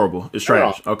 It's horrible. It's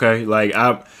trash. Okay,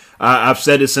 I've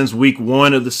said it since week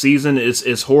 1 of the season.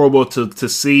 It's horrible to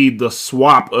see the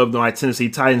swap of my Tennessee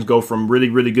Titans go from really,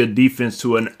 really good defense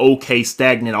to an okay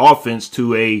stagnant offense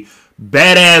to a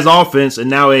badass offense and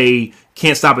now a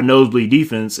can't stop a nosebleed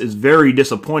defense. Is very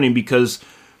disappointing because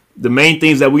the main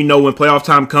things that we know when playoff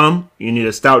time come, you need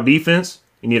a stout defense,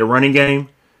 you need a running game,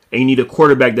 and you need a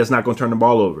quarterback that's not going to turn the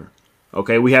ball over.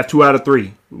 Okay, we have 2 out of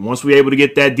 3. Once we're able to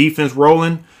get that defense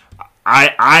rolling,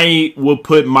 I will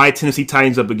put my Tennessee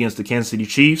Titans up against the Kansas City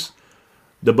Chiefs,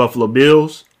 the Buffalo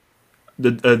Bills,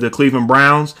 the Cleveland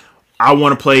Browns. I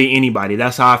want to play anybody.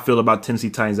 That's how I feel about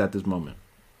Tennessee Titans at this moment.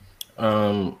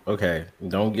 Okay,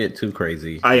 don't get too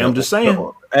crazy. I'm just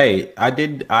saying. Hey,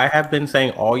 I have been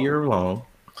saying all year long,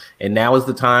 and now is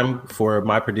the time for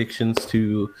my predictions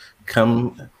to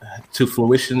come to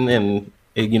fruition, and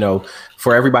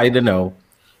for everybody to know,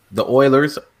 the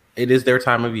Oilers, it is their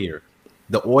time of year.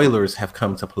 The Oilers have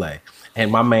come to play,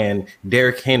 and my man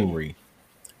Derrick Henry,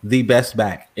 the best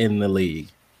back in the league,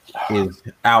 is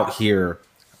out here.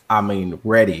 I mean,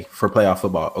 ready for playoff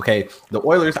football. Okay, the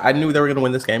Oilers, I knew they were going to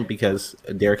win this game because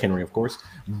Derrick Henry, of course.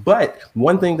 But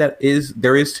one thing there is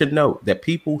to note that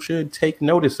people should take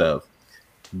notice of: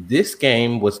 this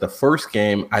game was the first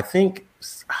game, I think,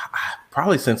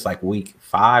 probably since like week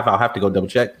 5. I'll have to go double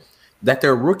check that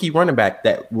their rookie running back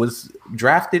that was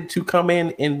drafted to come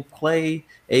in and play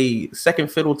a second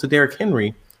fiddle to Derrick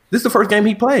Henry. This is the first game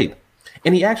he played,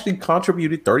 and he actually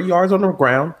contributed 30 yards on the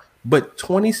ground, but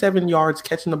 27 yards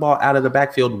catching the ball out of the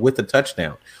backfield with a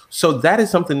touchdown. So that is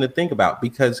something to think about,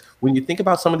 because when you think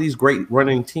about some of these great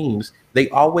running teams, they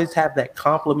always have that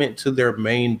complement to their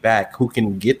main back who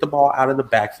can get the ball out of the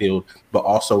backfield, but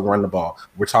also run the ball.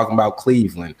 We're talking about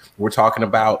Cleveland. We're talking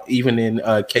about even in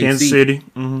KC. Kansas City.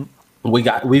 Mm-hmm.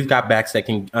 We've got backs that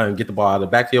can get the ball out of the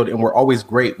backfield, and we're always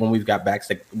great when we've got backs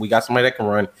that we got somebody that can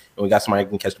run, and we got somebody that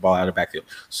can catch the ball out of the backfield.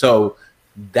 So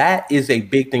that is a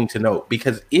big thing to note,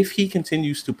 because if he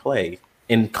continues to play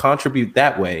and contribute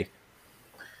that way,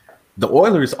 the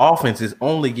Oilers' offense is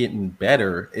only getting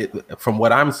better from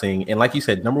what I'm seeing. And like you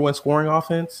said, number 1 scoring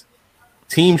offense,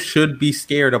 teams should be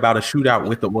scared about a shootout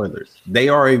with the Oilers. They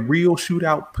are a real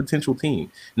shootout potential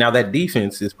team. Now, that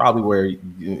defense is probably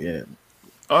where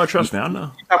oh, trust me, I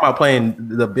know. You're talking about playing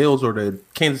the Bills or the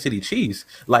Kansas City Chiefs.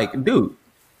 Like, dude,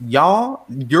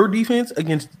 your defense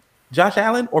against Josh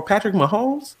Allen or Patrick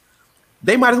Mahomes,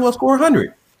 they might as well score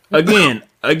 100.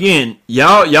 Again,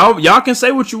 y'all can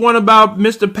say what you want about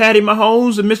Mr. Patty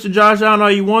Mahomes and Mr. Josh Allen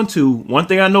all you want to. One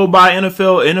thing I know about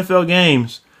NFL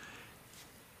games,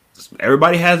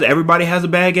 everybody has a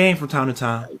bad game from time to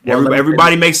time. Well,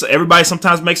 everybody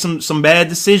sometimes makes some bad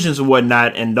decisions and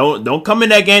whatnot, and don't come in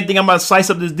that game thinking I'm about to slice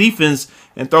up this defense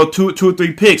and throw two or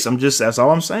three picks. That's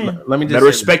all I'm saying. Let me just better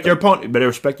respect your opponent. Better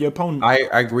respect your opponent. I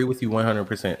agree with you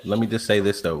 100%. Let me just say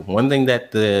this though. One thing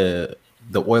that the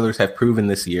Oilers have proven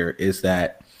this year is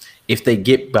that if they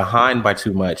get behind by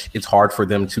too much, it's hard for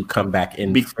them to come back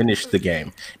and finish the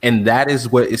game. And that is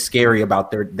what is scary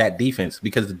about that defense,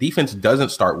 because the defense doesn't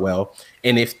start well.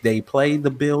 And if they play the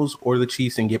Bills or the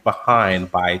Chiefs and get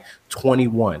behind by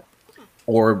 21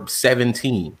 or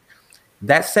 17,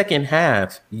 that second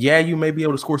half, yeah, you may be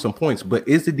able to score some points, but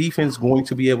is the defense going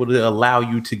to be able to allow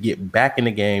you to get back in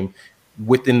the game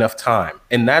with enough time?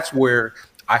 And that's where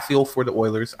I feel for the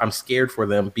Oilers. I'm scared for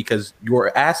them, because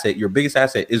your biggest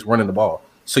asset is running the ball.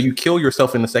 So you kill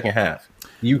yourself in the second half.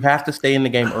 You have to stay in the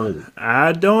game early.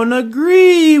 I don't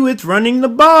agree with running the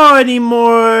ball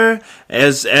anymore.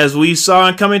 As we saw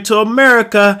in Coming to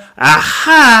America,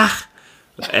 aha!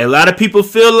 A lot of people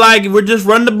feel like we're just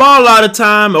running the ball all the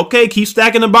time. Okay, keep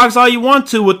stacking the box all you want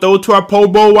to. We'll throw it to our Pro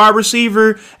Bowl wide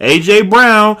receiver, A.J.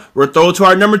 Brown. We'll throw it to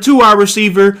our number 2 wide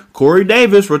receiver, Corey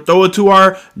Davis. We'll throw it to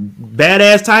our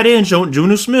badass tight end,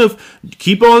 Junior Smith.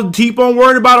 Keep on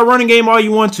worrying about a running game all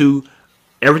you want to.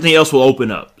 Everything else will open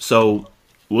up. So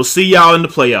we'll see y'all in the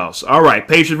playoffs. All right,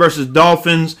 Patriots versus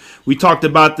Dolphins. We talked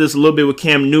about this a little bit with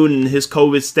Cam Newton and his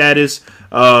COVID status.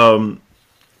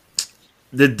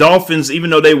 The Dolphins, even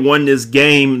though they won this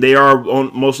game, they are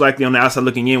most likely on the outside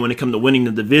looking in when it comes to winning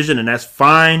the division, and that's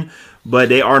fine. But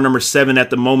they are number 7 at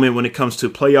the moment when it comes to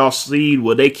playoff seed.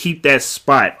 Will they keep that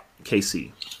spot,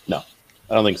 KC? No,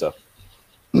 I don't think so.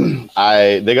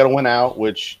 They got to win out,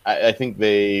 which I think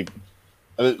they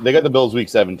got the Bills week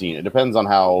 17. It depends on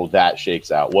how that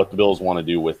shakes out, what the Bills want to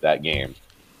do with that game.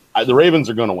 The Ravens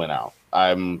are going to win out.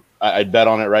 I'd bet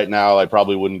on it right now. I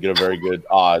probably wouldn't get a very good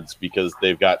odds because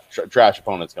they've got trash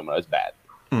opponents coming out. It's bad.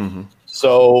 Mm-hmm.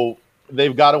 So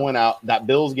they've got to win out. That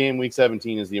Bills game week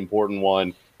 17 is the important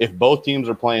one. If both teams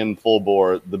are playing full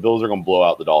bore, the Bills are going to blow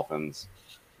out the Dolphins,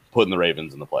 putting the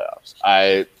Ravens in the playoffs.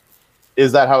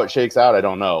 Is that how it shakes out? I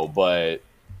don't know. But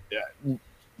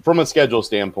from a schedule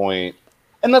standpoint,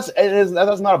 and that's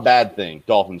not a bad thing,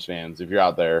 Dolphins fans, if you're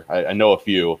out there. I know a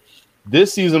few.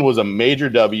 This season was a major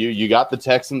W. You got the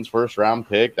Texans first-round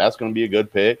pick. That's going to be a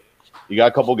good pick. You got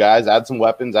a couple guys, add some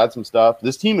weapons, add some stuff.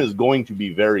 This team is going to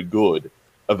be very good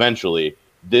eventually.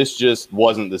 this just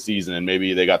wasn't the season, and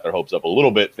maybe they got their hopes up a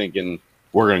little bit, thinking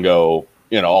we're going to go,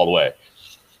 all the way.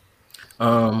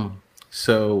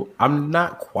 So I'm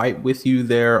not quite with you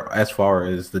there as far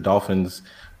as the Dolphins,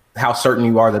 how certain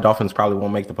you are the Dolphins probably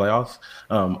won't make the playoffs.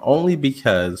 Only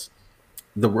because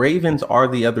the Ravens are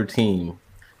the other team.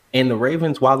 And the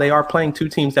Ravens, while they are playing two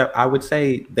teams that I would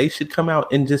say they should come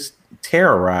out and just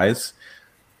terrorize,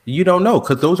 you don't know,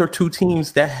 because those are two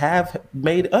teams that have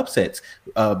made upsets.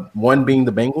 One being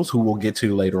the Bengals, who we'll get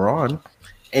to later on,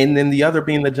 and then the other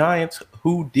being the Giants,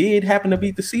 who did happen to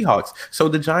beat the Seahawks. So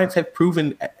the Giants have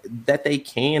proven that they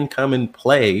can come and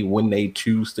play when they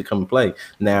choose to come and play.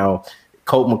 Now,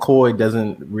 Colt McCoy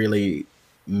doesn't really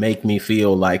make me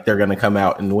feel like they're going to come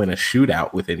out and win a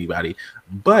shootout with anybody.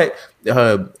 But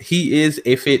he is,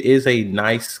 if it is a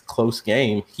nice, close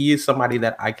game, he is somebody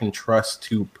that I can trust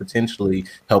to potentially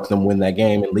help them win that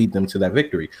game and lead them to that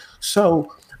victory.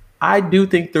 So I do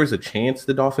think there's a chance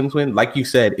the Dolphins win. Like you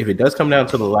said, if it does come down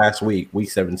to the last week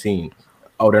 17,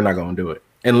 they're not going to do it.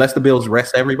 Unless the Bills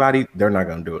rest everybody, they're not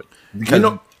going to do it.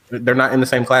 Because they're not in the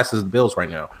same class as the Bills right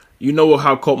now. You know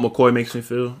how Colt McCoy makes me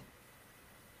feel?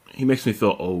 He makes me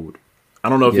feel old. I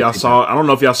don't know if y'all saw. I don't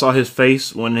know if y'all saw his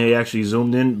face when they actually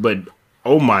zoomed in, but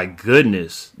oh my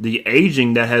goodness, the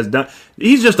aging that has done.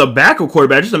 He's just a backup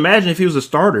quarterback. Just imagine if he was a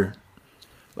starter.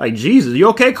 Like Jesus, you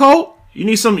okay, Colt? You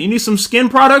need some skin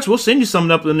products? We'll send you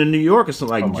something up in New York or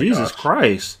something. Like Jesus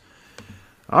Christ.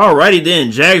 Alrighty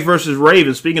then, Jags versus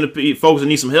Ravens. Speaking of folks that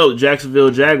need some help, the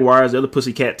Jacksonville Jaguars, the other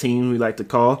pussycat team we like to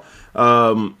call,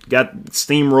 got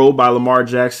steamrolled by Lamar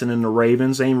Jackson and the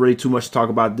Ravens. Ain't really too much to talk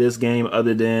about this game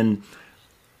other than,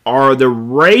 are the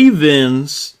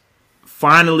Ravens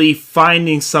finally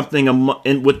finding something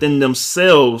within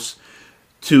themselves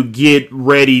to get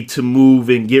ready to move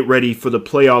and get ready for the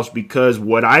playoffs? Because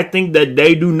what I think that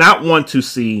they do not want to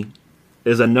see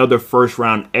is another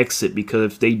first-round exit,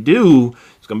 because if they do,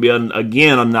 it's going to be,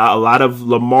 again, a lot of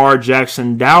Lamar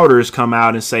Jackson doubters come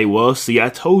out and say, well, see, I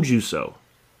told you so.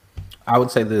 I would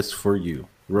say this for you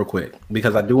real quick,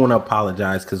 because I do want to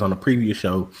apologize, because on the previous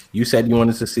show, you said you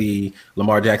wanted to see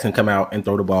Lamar Jackson come out and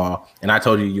throw the ball, and I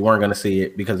told you you weren't going to see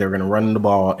it because they were going to run the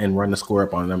ball and run the score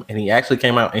up on them, and he actually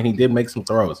came out and he did make some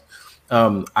throws.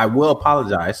 I will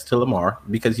apologize to Lamar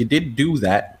because you did do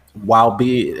that,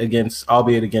 albeit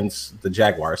against the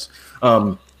Jaguars.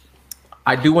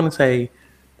 I do want to say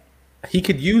he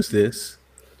could use this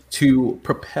to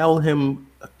propel him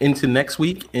into next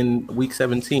week in week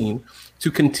 17 to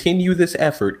continue this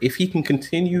effort. If he can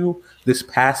continue this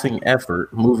passing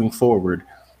effort moving forward,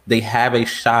 they have a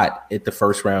shot at the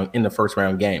first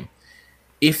round game.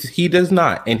 If he does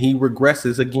not and he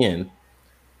regresses again,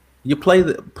 you play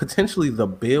potentially the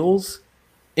Bills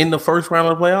in the first round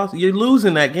of the playoffs, you're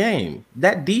losing that game.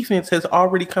 That defense has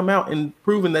already come out and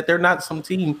proven that they're not some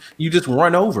team you just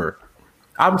run over.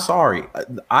 I'm sorry.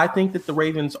 I think that the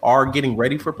Ravens are getting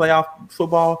ready for playoff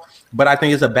football, but I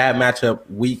think it's a bad matchup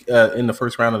in the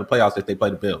first round of the playoffs if they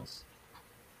play the Bills.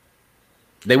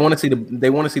 They want to see the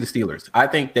Steelers. I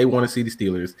think they want to see the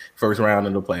Steelers first round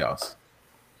in the playoffs.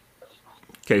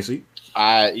 Casey?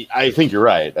 I think you're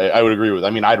right. I would agree with. I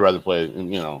mean, I'd rather play.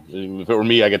 If it were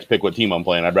me, I get to pick what team I'm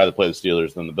playing. I'd rather play the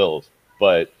Steelers than the Bills.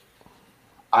 But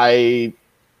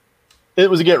it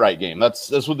was a get right game.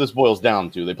 That's what this boils down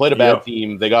to. They played a bad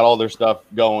team. They got all their stuff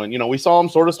going. We saw them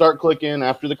sort of start clicking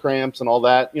after the cramps and all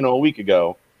that. A week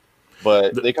ago.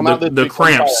 But they come out the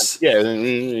cramps. Yeah,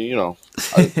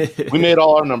 we made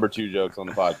all our number 2 jokes on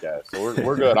the podcast, so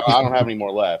we're good. I don't have any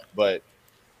more left, but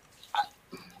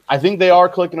I think they are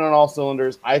clicking on all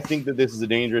cylinders. I think that this is a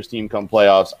dangerous team come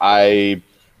playoffs. I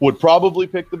would probably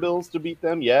pick the Bills to beat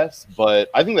them, yes, but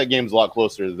I think that game's a lot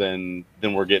closer than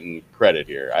we're getting credit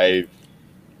here.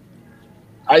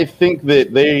 I think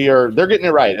that they're getting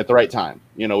it right at the right time.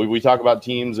 We talk about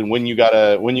teams and when you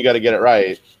gotta get it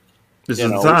right. This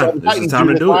is the time. This is the time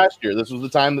to do it. Last year, this was the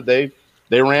time that they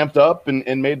ramped up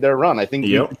and made their run. I think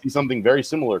you could see something very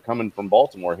similar coming from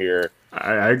Baltimore here.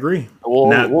 I agree.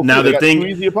 Now the thing, 2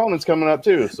 easy opponents coming up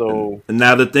too. So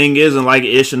now the thing is, and like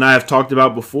Ish and I have talked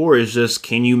about before, is just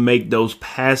can you make those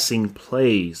passing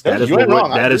plays? That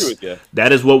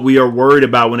is what we are worried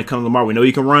about when it comes to Lamar. We know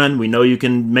you can run. We know you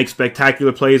can make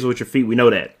spectacular plays with your feet. We know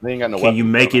that. They ain't got no can you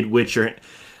make it with your?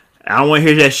 I don't want to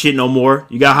hear that shit no more.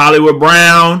 You got Hollywood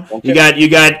Brown. Okay. You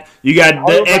got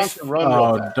the X.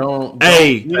 Don't throw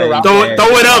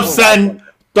it up, son.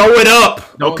 Throw it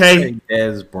up, okay?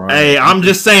 Hey, I'm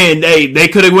just saying, they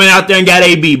could have went out there and got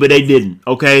AB, but they didn't,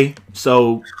 okay?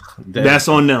 So that's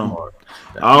on them.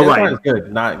 All right. Good.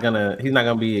 He's not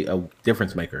gonna be a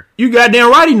difference maker. You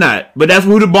goddamn right he not. But that's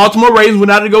who the Baltimore Ravens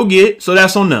went out to go get, so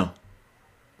that's on them.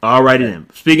 All righty then.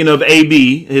 Speaking of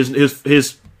AB,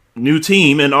 his new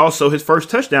team, and also his first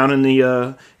touchdown in the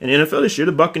NFL this year,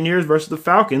 the Buccaneers versus the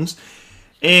Falcons.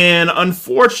 And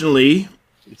unfortunately,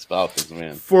 It's Falcons,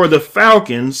 man. for the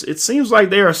Falcons, it seems like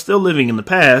they are still living in the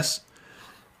past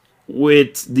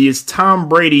with this Tom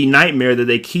Brady nightmare that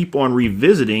they keep on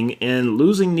revisiting and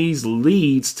losing these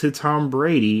leads to Tom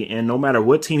Brady. And no matter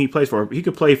what team he plays for, he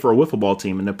could play for a wiffle ball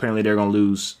team, and apparently they're going to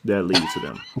lose that lead to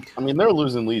them. I mean, they're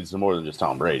losing leads to more than just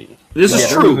Tom Brady. This is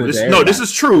true. This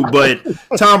is true, but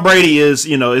Tom Brady is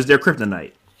their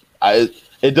kryptonite.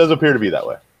 It does appear to be that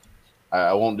way.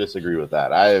 I won't disagree with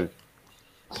that. I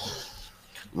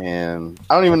don't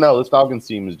even know. This Falcons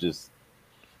team is just,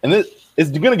 and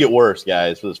it's going to get worse,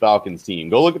 guys, for this Falcons team.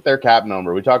 Go look at their cap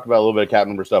number. We talked about a little bit of cap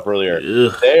number stuff earlier.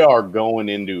 Ugh. They are going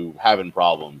into having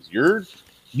problems.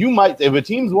 You might, if a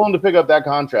team's willing to pick up that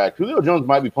contract, Julio Jones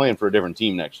might be playing for a different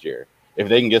team next year if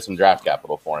they can get some draft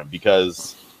capital for him.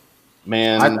 Because,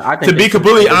 man, to be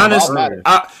completely honest,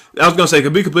 I was going to say,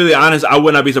 to be completely honest, I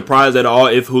would not be surprised at all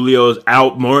if Julio is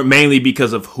out, mainly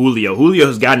because of Julio. Julio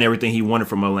has gotten everything he wanted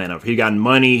from Atlanta. He gotten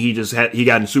money. He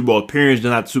got a Super Bowl appearance,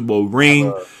 not the Super Bowl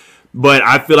ring. But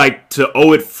I feel like to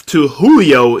owe it to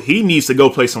Julio, he needs to go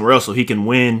play somewhere else so he can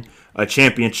win a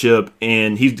championship,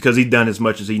 and because he's done as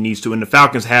much as he needs to. And the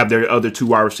Falcons have their other two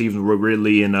wide receivers,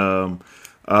 Ridley and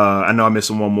I know I'm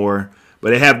missing one more,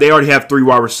 but they already have three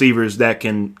wide receivers that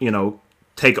can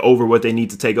take over what they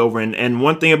need to take over. And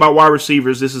one thing about wide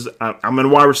receivers, I'm a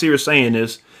wide receiver saying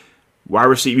this,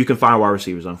 you can find wide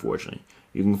receivers, unfortunately.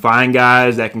 You can find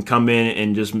guys that can come in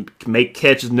and just make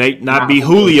catches, not be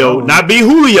Julio, but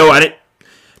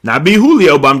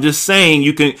I'm just saying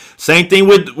you can. Same thing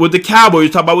with the Cowboys. You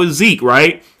talk about with Zeke,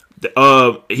 right?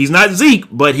 He's not Zeke,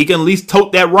 but he can at least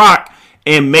tote that rock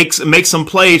and make some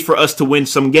plays for us to win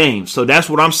some games. So that's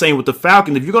what I'm saying with the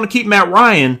Falcons. If you're going to keep Matt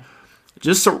Ryan,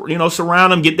 just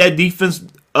surround him, get that defense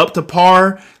up to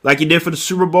par like he did for the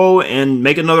Super Bowl, and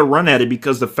make another run at it,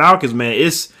 because the Falcons,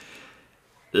 man,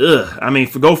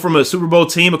 go from a Super Bowl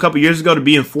team a couple years ago to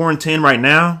being 4-10 right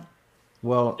now.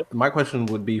 Well, my question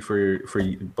would be for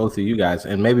both of you guys,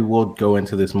 and maybe we'll go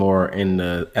into this more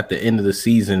at the end of the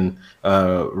season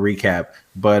recap.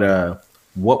 But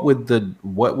what would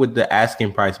the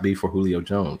asking price be for Julio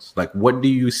Jones? Like, what do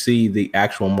you see the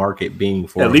actual market being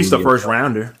for? At least Julio a first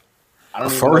rounder. A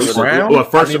first round? Well,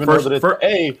 first.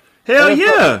 Hell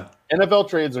yeah. NFL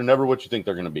trades are never what you think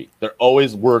they're going to be. They're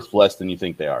always worth less than you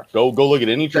think they are. Go look at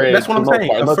any trade. That's what I'm saying.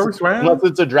 A first round? Unless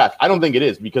it's a draft. I don't think it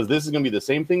is, because this is going to be the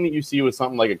same thing that you see with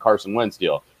something like a Carson Wentz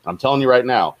deal. I'm telling you right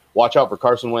now, watch out for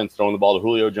Carson Wentz throwing the ball to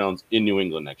Julio Jones in New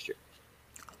England next year.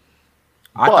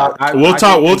 We'll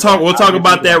talk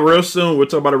about that real soon. We'll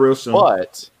talk about it real soon.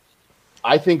 But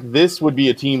I think this would be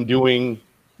a team doing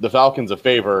the Falcons a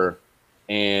favor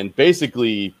and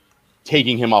basically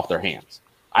taking him off their hands.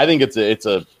 I think it's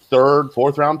a third,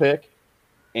 fourth round pick,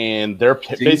 and they're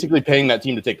basically paying that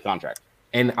team to take the contract.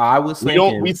 And I was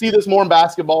thinking, we see this more in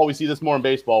basketball, we see this more in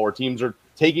baseball, where teams are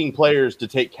taking players to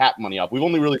take cap money off. We've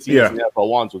only really seen this in the NFL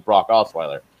once with Brock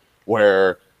Osweiler,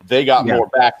 where they got more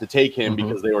back to take him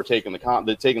because they were taking the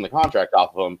contract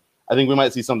off of him. I think we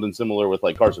might see something similar with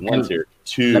like Carson Wentz here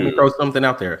too. Let me throw something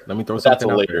out there. That's a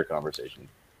later conversation.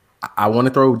 I want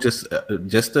to throw just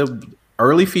a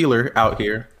early feeler out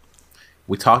here.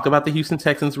 We talked about the Houston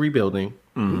Texans rebuilding.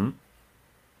 Mm-hmm.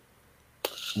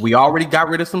 We already got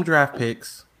rid of some draft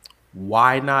picks.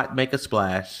 Why not make a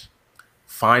splash?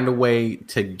 Find a way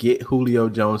to get Julio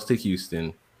Jones to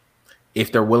Houston if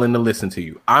they're willing to listen to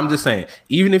you. I'm just saying,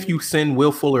 even if you send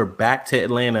Will Fuller back to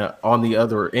Atlanta on the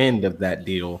other end of that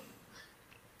deal,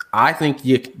 I think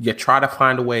you try to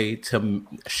find a way to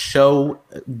show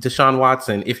Deshaun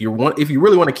Watson, if you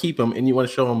really want to keep him and you want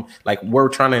to show him like we're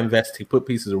trying to invest to put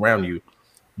pieces around you.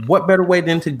 What better way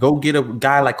than to go get a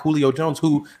guy like Julio Jones,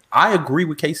 who I agree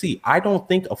with KC. I don't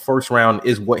think a first round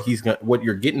is what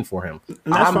you're getting for him.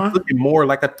 I'm looking more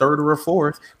like a third or a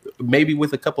fourth, maybe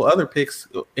with a couple other picks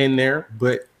in there,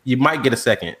 but you might get a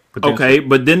second. Okay,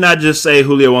 but didn't I just say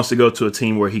Julio wants to go to a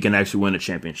team where he can actually win a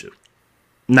championship?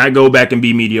 Not go back and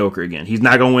be mediocre again. He's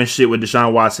not going to win shit with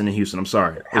Deshaun Watson in Houston. I'm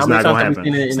sorry. It's not going to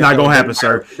happen. It's not going to happen,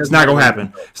 sir. It's not going to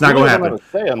happen. It's not going to happen.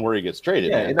 Say on where he gets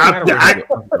traded.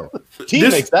 Team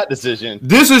makes that decision.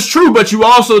 This is true, but you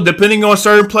also, depending on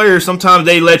certain players, sometimes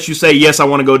they let you say, yes, I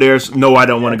want to go there. No, I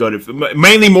don't want to go there.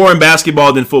 Mainly more in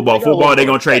basketball than football. Football, they're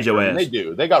going to trade your ass. They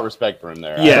do. They got respect for him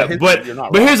there. Yeah, but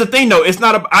here's the thing, though. It's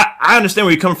not. I understand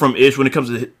where you're coming from, Ish, when it comes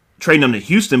to trading them to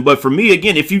Houston, but for me,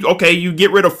 again, if you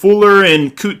get rid of Fuller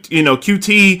and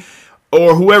QT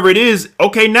or whoever it is,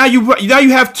 okay, now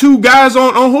you have two guys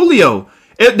on Julio,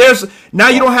 There's now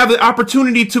you don't have the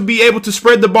opportunity to be able to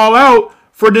spread the ball out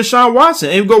for Deshaun Watson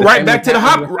and go right back to the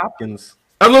Hopkins.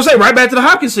 I was gonna say right back to the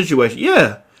Hopkins situation.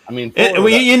 Yeah. I mean,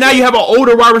 now you have an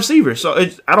older wide receiver, so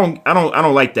I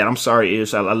don't like that. I'm sorry,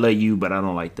 Ish. I let you, but I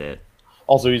don't like that.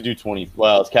 Also, he's due 20.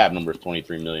 Well, his cap number is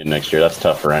 $23 million next year. That's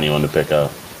tough for anyone to pick up.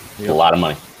 It's a lot of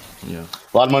money. Yeah,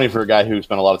 a lot of money for a guy who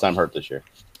spent a lot of time hurt this year.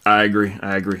 I agree.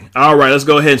 All right, let's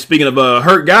go ahead. Speaking of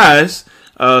hurt guys,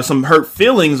 some hurt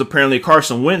feelings apparently.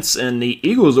 Carson Wentz and the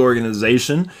Eagles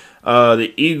organization.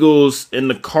 The Eagles and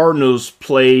the Cardinals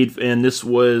played, and this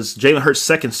was Jalen Hurts'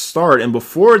 second start. And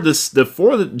before the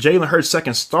Jalen Hurts'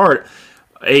 second start,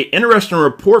 a interesting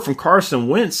report from Carson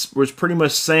Wentz was pretty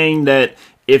much saying that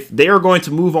if they are going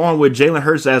to move on with Jalen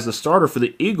Hurts as the starter for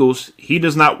the Eagles, he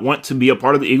does not want to be a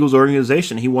part of the Eagles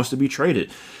organization. He wants to be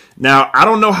traded. Now, I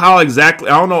don't know how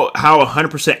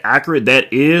 100% accurate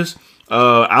that is.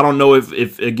 I don't know if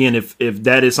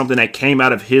that is something that came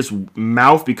out of his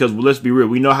mouth, because let's be real,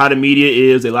 we know how the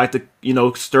media is. They like to,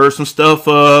 stir some stuff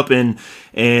up and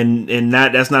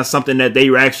that's not something that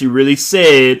they actually really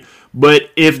said. But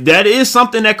if that is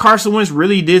something that Carson Wentz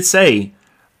really did say,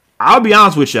 I'll be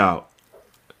honest with y'all.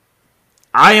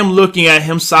 I am looking at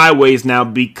him sideways now,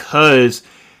 because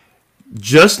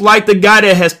just like the guy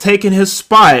that has taken his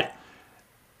spot,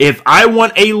 if I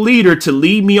want a leader to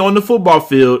lead me on the football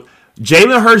field,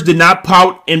 Jalen Hurts did not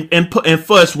pout and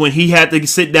fuss when he had to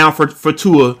sit down for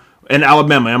Tua in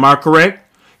Alabama. Am I correct?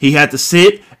 He had to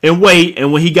sit and wait,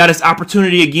 and when he got his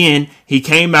opportunity again, he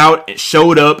came out and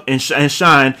showed up and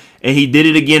shined, and he did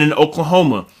it again in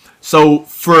Oklahoma. So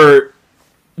for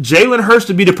Jalen Hurts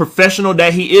to be the professional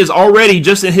that he is already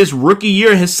just in his rookie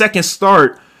year, his second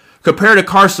start, compared to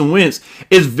Carson Wentz,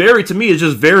 is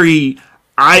just very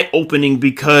eye-opening,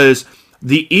 because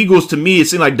the Eagles, to me, it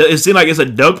seemed like it's a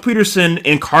Doug Peterson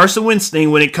and Carson Wentz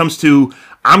thing when it comes to,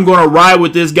 I'm going to ride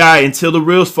with this guy until the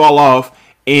wheels fall off,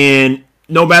 and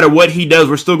no matter what he does,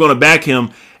 we're still going to back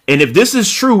him. And if this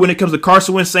is true when it comes to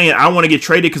Carson Wentz saying, I want to get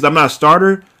traded because I'm not a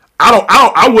starter,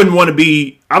 I wouldn't want to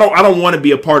be. I don't want to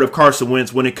be a part of Carson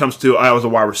Wentz when it comes to I was a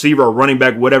wide receiver or running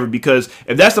back, whatever. Because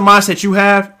if that's the mindset you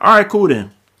have, all right, cool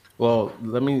then. Well,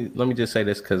 let me just say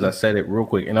this, because I said it real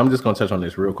quick, and I'm just going to touch on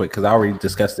this real quick because I already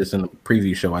discussed this in the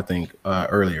preview show, I think,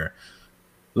 earlier.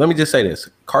 Let me just say this.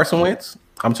 Carson Wentz,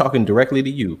 I'm talking directly to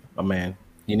you, my man.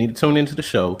 You need to tune into the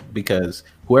show, because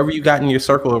whoever you got in your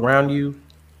circle around you,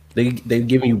 they're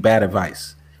giving you bad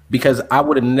advice. Because I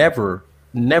would have never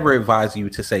advised you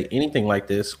to say anything like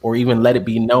this, or even let it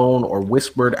be known or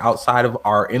whispered outside of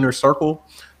our inner circle,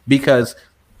 because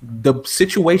the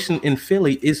situation in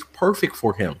Philly is perfect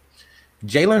for him.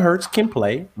 Jalen Hurts can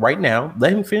play right now.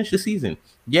 Let him finish the season.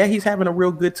 Yeah, he's having a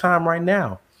real good time right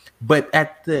now. But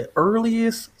at the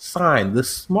earliest sign, the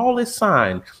smallest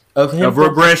sign of him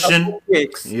regression,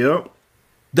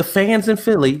 the fans in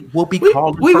Philly will be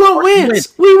calling. We want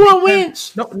wins. We want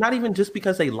wins. No, not even just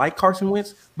because they like Carson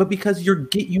Wentz, but because you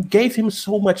gave him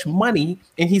so much money,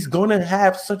 and he's going to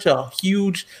have such a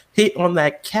huge hit on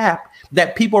that cap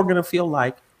that people are going to feel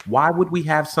like, why would we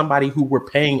have somebody who we're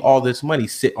paying all this money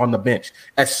sit on the bench?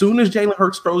 As soon as Jalen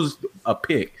Hurts throws a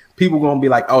pick, people are going to be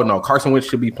like, oh, no, Carson Wentz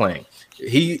should be playing.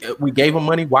 We gave him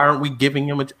money. Why aren't we giving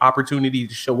him an opportunity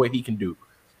to show what he can do?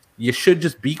 You should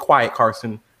just be quiet,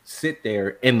 Carson. Sit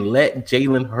there and let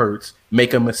Jalen Hurts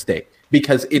make a mistake,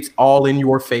 because it's all in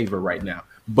your favor right now.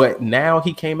 But now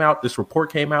he came out, this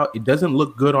report came out. It doesn't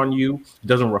look good on you. It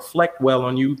doesn't reflect well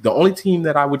on you. The only team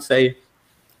that I would say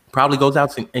probably goes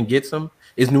out and gets him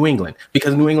is New England,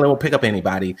 because New England will pick up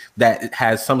anybody that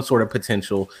has some sort of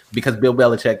potential, because Bill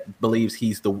Belichick believes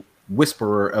he's the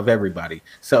whisperer of everybody.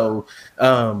 So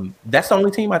that's the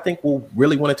only team I think will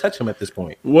really want to touch him at this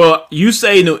point. Well, you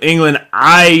say New England.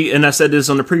 I said this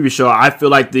on the previous show, I feel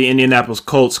like the Indianapolis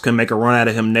Colts can make a run out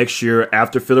of him next year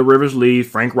after Phillip Rivers leaves.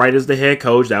 Frank Wright is the head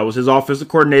coach. That was his offensive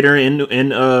coordinator in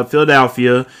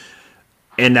Philadelphia.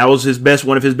 And that was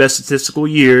one of his best statistical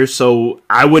years. So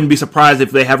I wouldn't be surprised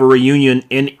if they have a reunion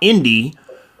in Indy.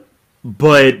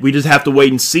 But we just have to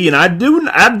wait and see. And I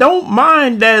don't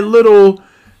mind that little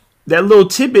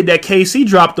tidbit that KC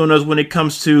dropped on us when it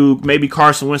comes to maybe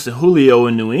Carson Wentz and Julio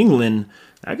in New England.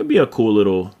 That could be a cool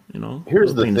little,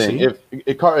 Here's the thing: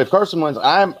 if Carson Wentz,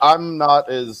 I'm not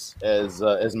as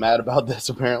mad about this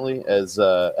apparently as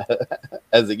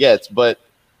it gets, but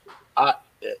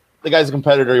the guy's a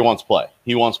competitor. He wants to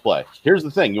play. Here's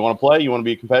the thing: you want to play, you want to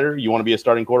be a competitor, you want to be a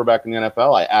starting quarterback in the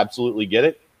NFL. I absolutely get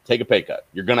it. Take a pay cut.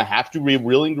 You're going to have to be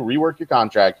willing to rework your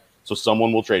contract so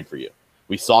someone will trade for you.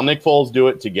 We saw Nick Foles do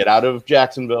it to get out of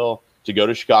Jacksonville, to go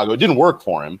to Chicago. It didn't work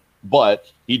for him,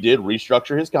 but he did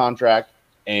restructure his contract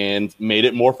and made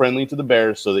it more friendly to the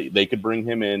Bears so that they could bring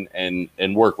him in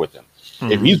and work with him.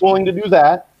 Mm-hmm. If he's willing to do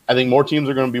that, I think more teams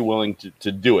are going to be willing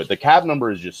to do it. The cap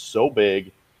number is just so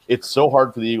big. It's so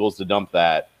hard for the Eagles to dump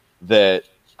that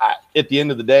at the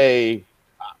end of the day,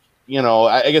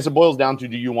 I guess it boils down to,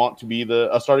 do you want to be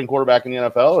a starting quarterback in the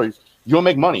NFL, or do you want to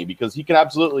make money? Because he can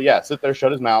absolutely, sit there,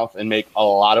 shut his mouth, and make a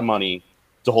lot of money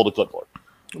to hold a clipboard.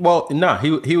 Well, no,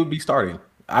 he would be starting.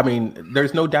 I mean,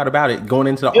 there's no doubt about it. Going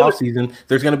into the offseason,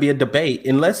 there's going to be a debate.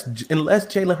 Unless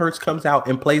Jalen Hurts comes out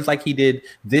and plays like he did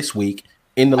this week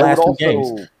in the last two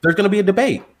games, there's going to be a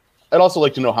debate. I'd also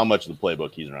like to know how much of the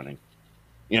playbook he's running.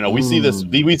 We see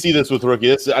this with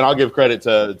rookies, and I'll give credit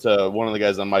to one of the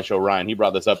guys on my show, Ryan. He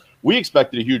brought this up. We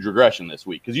expected a huge regression this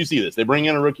week because you see this. They bring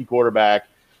in a rookie quarterback.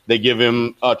 They give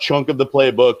him a chunk of the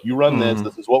playbook. You run this.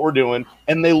 This is what we're doing.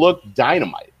 And they look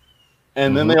dynamite.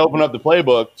 And then they open up the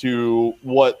playbook to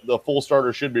what the full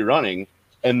starter should be running,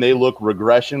 and they look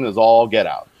regression is all get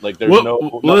out. Like there's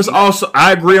let's also,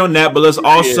 I agree on that, but let's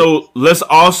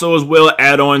also as well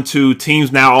add on to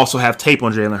teams now also have tape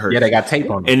on Jalen Hurts. Yeah, they got tape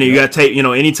on him. And then you got tape.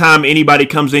 Anytime anybody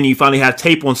comes in, you finally have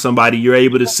tape on somebody. You're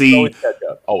able to see.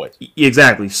 Always.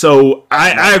 Exactly. So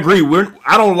I agree.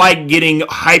 I don't like getting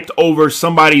hyped over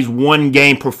somebody's one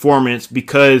game performance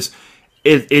because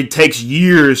it takes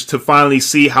years to finally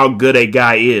see how good a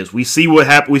guy is. We see what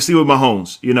happened. We see with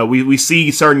Mahomes. We see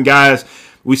certain guys.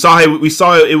 We saw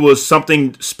it was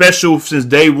something special since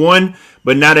day one,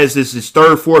 but now that it's his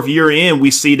third, fourth year in,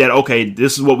 we see that, okay,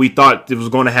 this is what we thought it was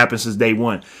going to happen since day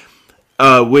one.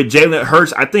 With Jalen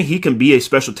Hurts, I think he can be a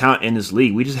special talent in this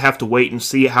league. We just have to wait and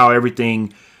see how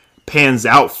everything pans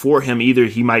out for him. Either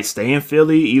he might stay in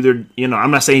Philly, I'm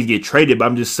not saying he get traded, but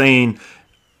I'm just saying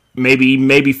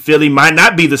maybe Philly might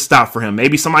not be the stop for him.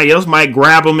 Maybe somebody else might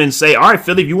grab him and say, all right,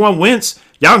 Philly, if you want Wentz,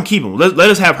 y'all can keep him. Let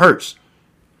us have Hurts.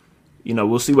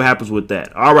 We'll see what happens with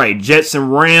that. All right, Jets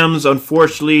and Rams.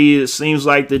 Unfortunately, it seems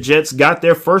like the Jets got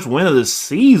their first win of the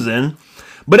season,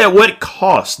 but at what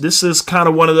cost? This is kind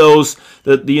of one of those,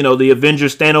 the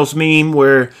Avengers Thanos meme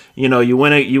where, you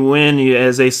win,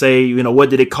 as they say, what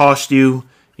did it cost you?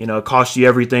 It cost you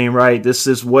everything, right? This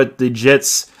is what the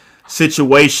Jets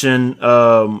situation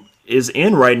is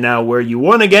in right now, where you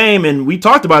won a game, and we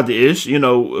talked about the ish,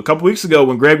 a couple weeks ago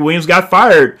when Greg Williams got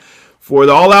fired for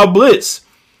the all-out blitz.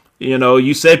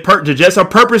 You said the Jets are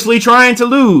purposely trying to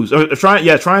lose,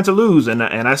 trying to lose, and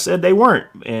I said they weren't,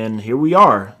 and here we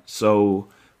are. So,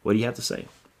 what do you have to say?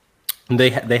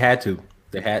 They had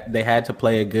to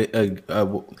play a good.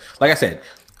 Like I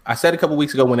said a couple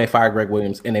weeks ago when they fired Greg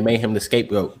Williams and they made him the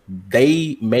scapegoat,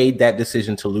 they made that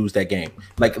decision to lose that game.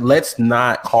 Like, let's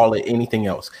not call it anything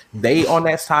else. They, on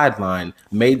that sideline,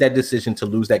 made that decision to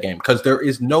lose that game because there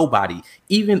is nobody,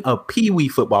 even a peewee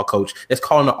football coach, that's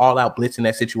calling an all-out blitz in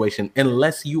that situation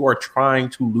unless you are trying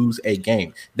to lose a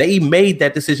game. They made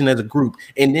that decision as a group,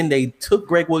 and then they took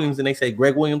Greg Williams and they say,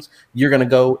 Greg Williams, you're going to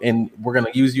go and we're going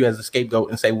to use you as a scapegoat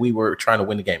and say we were trying to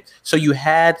win the game. So you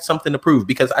had something to prove,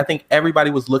 because I think everybody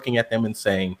was looking at them and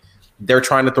saying they're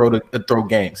trying to throw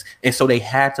games, and so they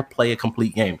had to play a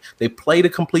complete game. They played a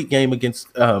complete game against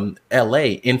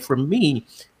LA, and for me,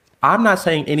 I'm not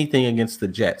saying anything against the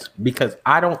Jets because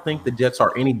I don't think the Jets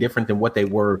are any different than what they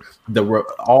were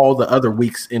all the other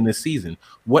weeks in this season.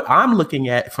 What I'm looking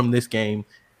at from this game,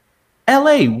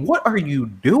 LA, what are you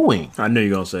doing? I knew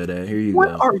you were gonna say that. Here you go.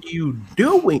 What are you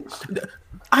doing?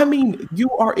 I mean, you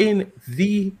are in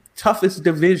the toughest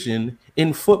division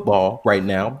in football right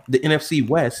now, the NFC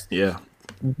West. Yeah.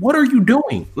 What are you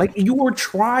doing? Like, you are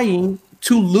trying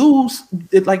to lose,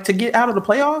 like, to get out of the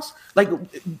playoffs. Like,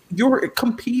 you're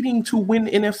competing to win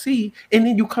the NFC, and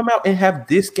then you come out and have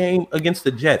this game against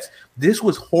the Jets. This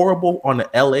was horrible on the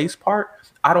LA's part.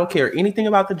 I don't care anything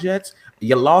about the Jets.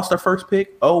 You lost their first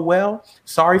pick. Oh, well,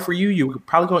 sorry for you. You're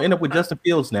probably going to end up with Justin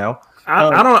Fields now.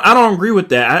 I don't agree with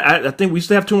that. I think we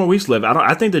still have 2 more weeks left.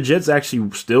 I think the Jets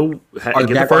actually still get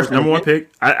the first number one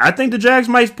pick. I think the Jags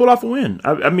might pull off a win.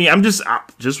 I'm just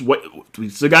wait. We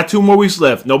still got 2 more weeks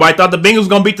left. Nobody thought the Bengals was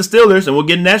gonna beat the Steelers, and we'll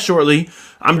get in that shortly.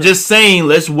 I'm just saying,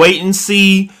 let's wait and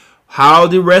see how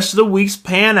the rest of the weeks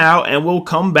pan out, and we'll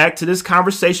come back to this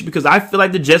conversation because I feel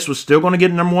like the Jets were still going to get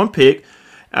the number one pick.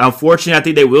 Unfortunately, I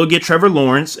think they will get Trevor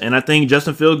Lawrence, and I think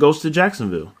Justin Fields goes to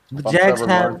Jacksonville. The Jags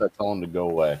have. I tell him to go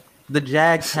away. The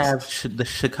Jags have the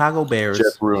Chicago Bears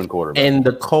quarterback and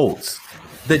the Colts.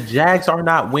 The Jags are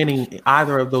not winning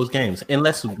either of those games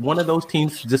unless one of those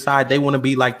teams decide they want to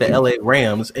be like the LA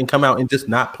Rams and come out and just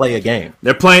not play a game.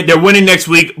 They're winning next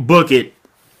week. Book it.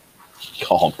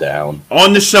 Calm down.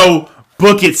 On the show,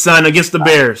 book it, son, against the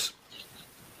Bears.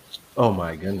 Oh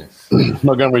my goodness.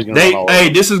 Montgomery's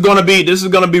gonna this is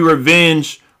gonna be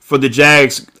revenge for the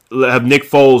Jags have Nick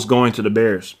Foles going to the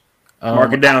Bears.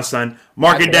 Mark it down, son.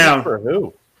 Mark it down. For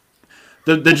who?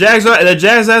 The Jags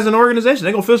as an organization,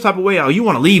 they're gonna feel this type of way. Oh, you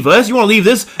want to leave us? You want to leave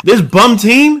this bum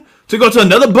team to go to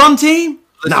another bum team?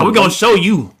 Nah, we're gonna show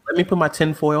you. Let me put my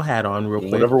tinfoil hat on real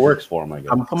quick. Whatever works for him, I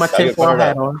guess. I'm gonna put my tinfoil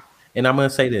hat on, and I'm gonna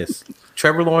say this: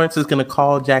 Trevor Lawrence is gonna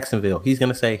call Jacksonville. He's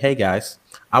gonna say, "Hey guys,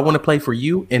 I want to play for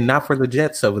you and not for the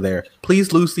Jets over there.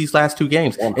 Please lose these last 2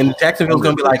 games." And Jacksonville's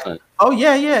gonna be like, "Oh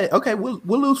yeah, okay, we'll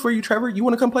lose for you, Trevor. You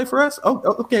want to come play for us? Oh,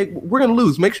 okay, we're gonna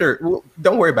lose. Make sure.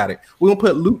 Don't worry about it. We're gonna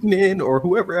put Luton in or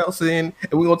whoever else in,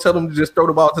 and we're gonna tell them to just throw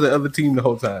the ball to the other team the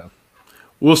whole time."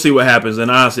 We'll see what happens. And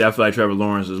honestly, I feel like Trevor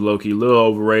Lawrence is low-key a little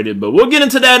overrated, but we'll get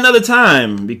into that another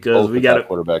time because we got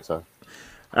quarterbacks. Huh?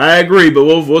 I agree, but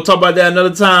we'll talk about that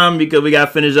another time because we got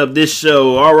to finish up this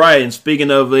show. All right, and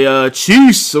speaking of the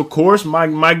Chiefs, of course,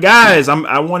 my guys,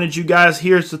 I wanted you guys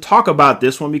here to talk about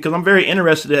this one because I'm very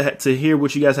interested to hear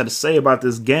what you guys had to say about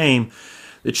this game.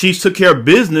 The Chiefs took care of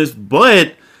business,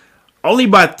 but only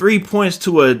by 3 points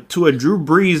to a Drew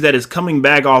Brees that is coming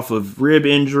back off of rib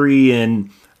injury, and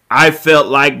I felt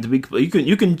like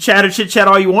you can chit chat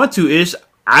all you want to, Ish.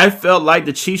 I felt like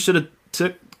the Chiefs should have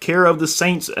took care of the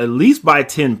Saints at least by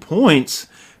 10 points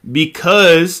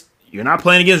because you're not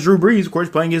playing against Drew Brees. Of course,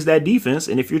 you're playing against that defense.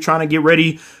 And if you're trying to get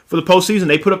ready for the postseason,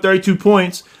 they put up 32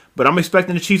 points, but I'm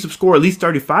expecting the Chiefs to score at least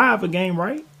 35 a game,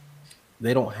 right?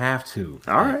 They don't have to.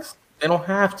 All right. They don't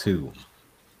have to.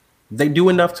 They do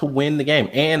enough to win the game.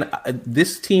 And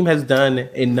this team has done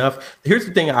enough. Here's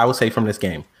the thing I would say from this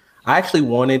game. I actually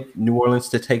wanted New Orleans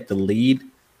to take the lead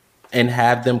and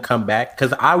have them come back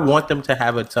because I want them to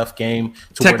have a tough game.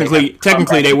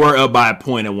 Technically, they were up by a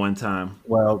point at one time.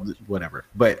 Well, whatever.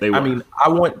 But I mean, I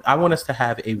want us to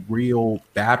have a real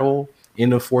battle in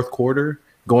the fourth quarter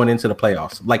going into the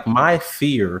playoffs. Like my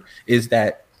fear is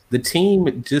that the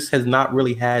team just has not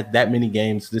really had that many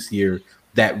games this year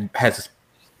that has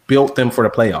built them for the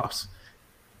playoffs.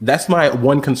 That's my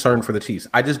one concern for the Chiefs.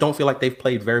 I just don't feel like they've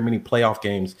played very many playoff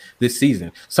games this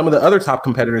season. Some of the other top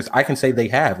competitors, I can say they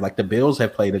have. Like the Bills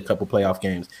have played a couple playoff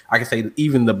games. I can say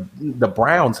even the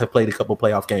Browns have played a couple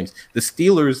playoff games. The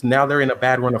Steelers, now they're in a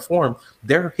bad run of form.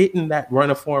 They're hitting that run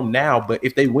of form now. But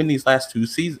if they win these last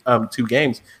two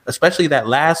games, especially that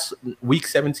last Week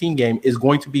 17 game is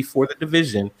going to be for the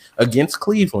division against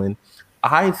Cleveland.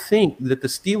 I think that the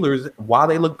Steelers, while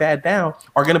they look bad now,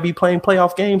 are going to be playing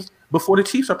playoff games before the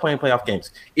Chiefs are playing playoff games.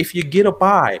 If you get a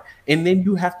bye and then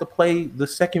you have to play the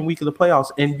second week of the playoffs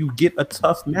and you get a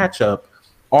tough matchup,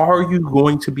 are you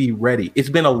going to be ready? It's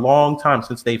been a long time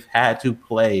since they've had to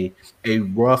play a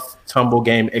rough tumble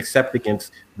game, except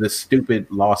against the stupid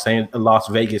Las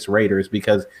Vegas Raiders,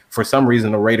 because for some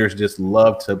reason the Raiders just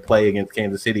love to play against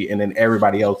Kansas City, and then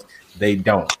everybody else, they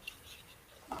don't.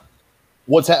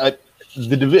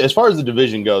 As far as the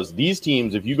division goes, these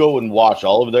teams, if you go and watch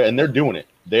all of and they're doing it.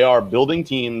 They are building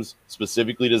teams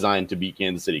specifically designed to beat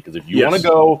Kansas City. Because if you want to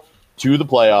go to the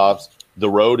playoffs,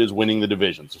 the road is winning the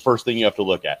division. It's the first thing you have to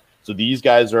look at. So these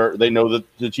guys they know that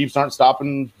the Chiefs aren't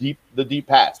stopping the deep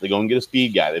pass. They go and get a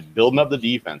speed guy. They're building up the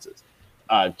defenses.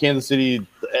 Kansas City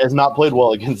has not played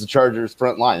well against the Chargers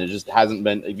front line. It just hasn't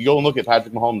been. If you go and look at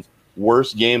Patrick Mahomes'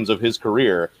 worst games of his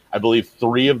career, I believe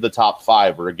 3 of the top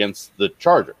 5 are against the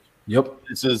Chargers. Yep.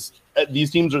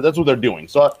 These teams that's what they're doing.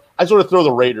 So I sort of throw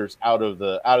the Raiders out of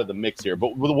the mix here.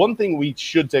 But the one thing we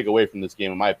should take away from this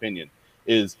game, in my opinion,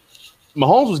 is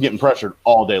Mahomes was getting pressured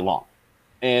all day long,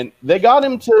 and they got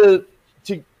him to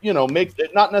make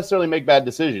not necessarily make bad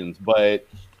decisions, but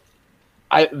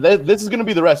this is going to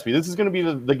be the recipe. This is going to be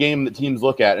the game that teams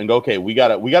look at and go, okay, we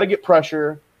gotta get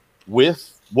pressure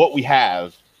with what we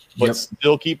have, but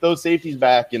still keep those safeties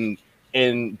back and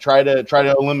try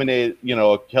to eliminate,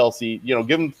 Kelsey,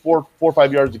 give him 4 or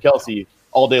 5 yards to Kelsey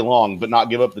all day long, but not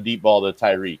give up the deep ball to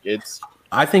Tyreek.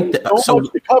 I think that so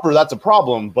much to cover, that's a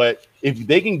problem. But if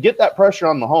they can get that pressure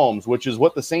on Mahomes, which is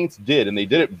what the Saints did, and they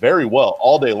did it very well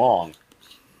all day long,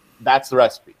 that's the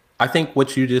recipe. I think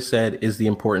what you just said is the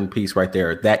important piece right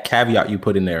there. That caveat you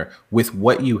put in there with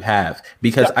what you have,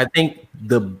 because I think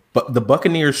the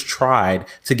Buccaneers tried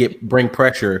to bring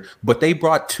pressure, but they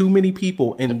brought too many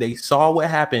people, and they saw what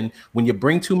happened when you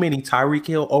bring too many. Tyreek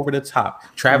Hill over the top,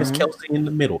 Travis Kelce in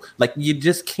the middle. Like, you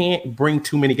just can't bring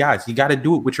too many guys. You got to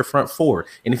do it with your front 4,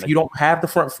 and if you don't have the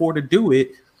front 4 to do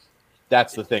it,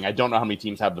 that's the thing. I don't know how many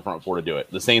teams have the front 4 to do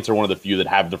it. The Saints are one of the few that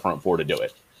have the front 4 to do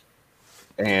it,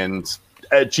 and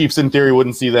Chiefs, in theory,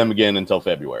 wouldn't see them again until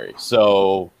February.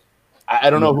 So I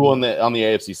don't know who on the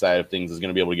AFC side of things is going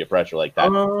to be able to get pressure like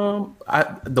that.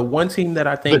 The one team that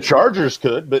I think the Chargers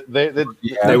could, but they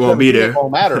won't be there. It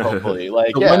won't matter. Hopefully,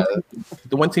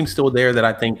 the one team still there that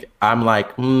I think I'm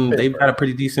like, they've got a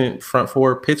pretty decent front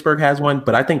four. Pittsburgh has one,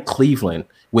 but I think Cleveland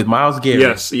with Myles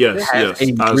Garrett, has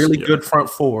a really good front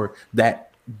four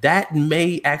that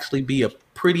may actually be a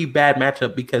pretty bad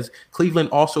matchup because Cleveland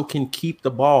also can keep the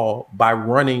ball by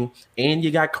running, and you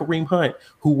got Kareem Hunt,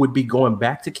 who would be going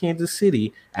back to Kansas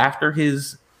City after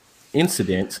his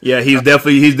incident. Yeah, he's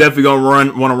definitely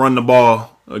gonna want to run the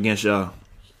ball against y'all,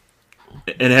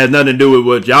 and it has nothing to do with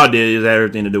what y'all did. It has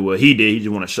everything to do with what he did. He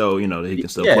just want to show that he can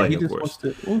still play. Of course.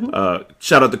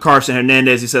 Shout out to Carson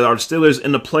Hernandez. He said, "Are the Steelers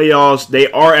in the playoffs?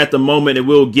 They are at the moment, and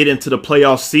we'll get into the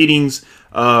playoff seedings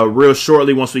real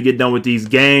shortly once we get done with these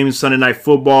games. Sunday Night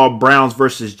Football, Browns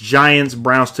versus Giants.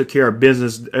 Browns took care of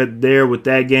business there with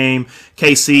that game.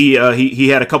 KC, he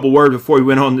had a couple words before he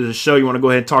went on to the show. You want to go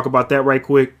ahead and talk about that right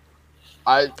quick?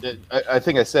 I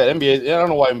think I said NBA. I don't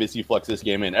know why NBC flexed this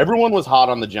game in. Everyone was hot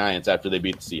on the Giants after they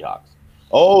beat the Seahawks.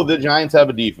 Oh, the Giants have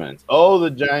a defense. Oh, the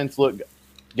Giants look good.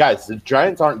 Guys, the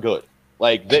Giants aren't good.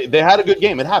 Like they had a good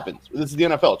game. It happens. This is the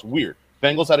NFL. It's weird.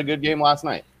 Bengals had a good game last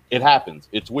night. It happens.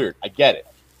 It's weird. I get it.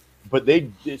 But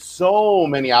so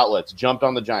many outlets jumped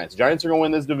on the Giants. Giants are going to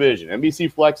win this division.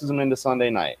 NBC flexes them into Sunday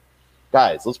night.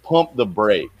 Guys, let's pump the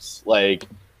brakes. Like,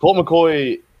 Colt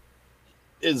McCoy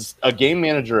is a game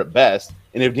manager at best.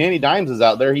 And if Danny Dimes is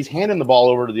out there, he's handing the ball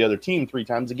over to the other team 3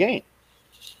 times a game.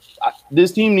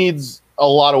 This team needs a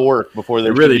lot of work before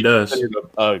they really does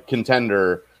a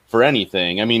contender for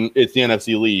anything. I mean, it's the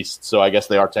NFC East, so I guess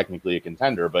they are technically a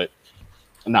contender, but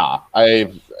nah,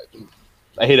 I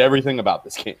hate everything about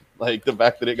this game. Like the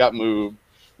fact that it got moved,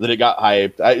 that it got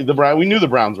hyped. We knew the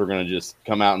Browns were going to just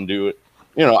come out and do it.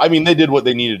 You know, I mean, they did what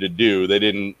they needed to do. They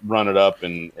didn't run it up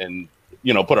and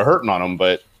put a hurting on them.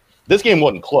 But this game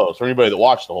wasn't close for anybody that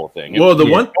watched the whole thing.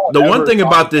 The one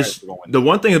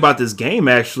thing about this game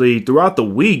actually throughout the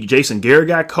week, Jason Garrett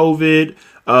got COVID.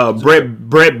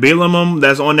 Brett Bielema,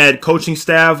 that's on that coaching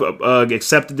staff,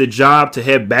 accepted the job to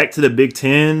head back to the Big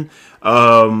Ten.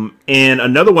 And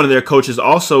another one of their coaches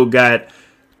also got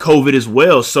COVID as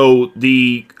well. So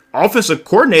the offensive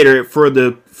coordinator for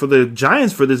the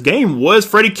Giants for this game was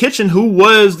Freddie Kitchen, who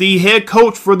was the head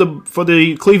coach for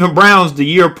the Cleveland Browns the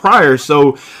year prior.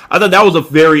 So I thought that was a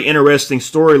very interesting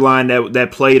storyline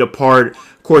that played a part.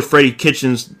 Of course, Freddie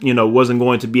Kitchens, wasn't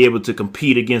going to be able to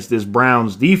compete against this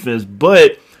Browns defense,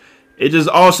 but it just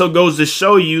also goes to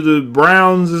show you the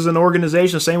Browns is an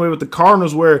organization, same way with the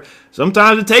Cardinals, where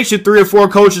sometimes it takes you 3 or 4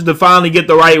 coaches to finally get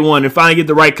the right one and finally get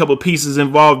the right couple pieces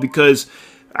involved, because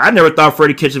I never thought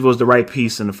Freddie Kitchens was the right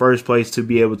piece in the first place to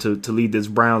be able to lead this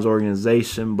Browns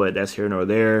organization, but that's here nor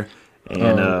there.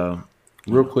 And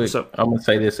real quick, I'm going to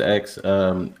say this, X.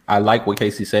 I like what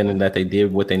Casey said and that they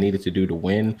did what they needed to do to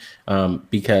win,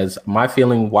 because my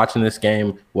feeling watching this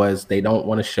game was they don't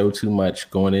want to show too much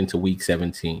going into Week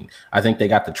 17. I think they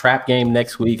got the trap game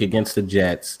next week against the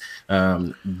Jets,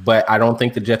 but I don't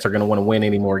think the Jets are going to want to win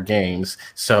any more games.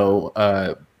 So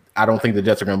I don't think the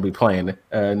Jets are going to be playing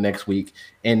next week.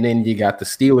 And then you got the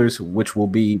Steelers, which will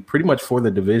be pretty much for the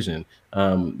division,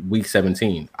 Week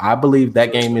 17. I believe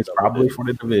that game is probably for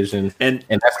the division, and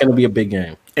that's going to be a big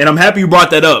game. And I'm happy you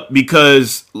brought that up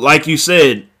because, like you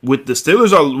said, with the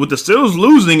Steelers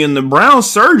losing and the Browns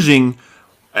surging,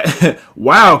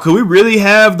 wow, could we really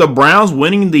have the Browns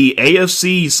winning the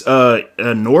AFC's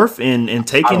North and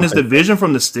taking this division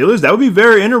from the Steelers? That would be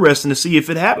very interesting to see if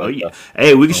it happened.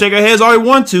 Hey, we can shake our heads all we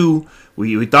want to.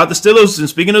 We thought the Steelers, and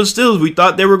speaking of the Steelers, we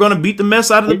thought they were going to beat the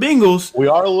mess out of the Bengals. We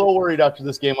are a little worried after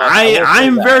this game. I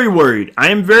am very worried.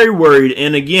 I am very worried.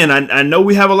 And again, I know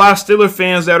we have a lot of Steelers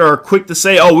fans that are quick to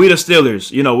say, oh, we're the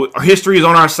Steelers. Our history is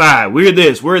on our side. We're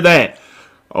this, we're that.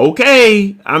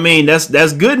 Okay, I mean,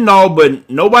 that's good and all, but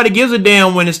nobody gives a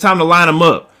damn when it's time to line them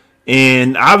up.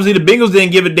 And obviously the Bengals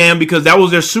didn't give a damn because that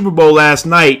was their Super Bowl last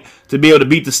night to be able to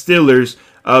beat the Steelers,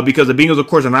 because the Bengals, of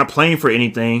course, are not playing for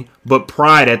anything but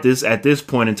pride at this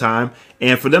point in time.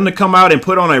 And for them to come out and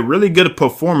put on a really good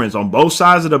performance on both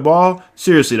sides of the ball,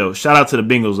 seriously, though, shout out to the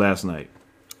Bengals last night.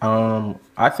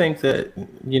 I think that,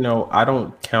 I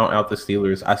don't count out the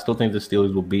Steelers. I still think the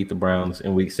Steelers will beat the Browns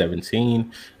in Week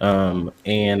 17.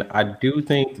 And I do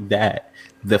think that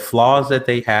the flaws that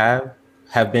they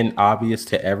have been obvious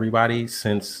to everybody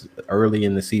since early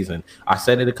in the season. I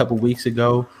said it a couple weeks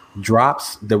ago.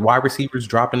 The wide receivers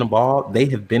dropping the ball, they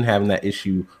have been having that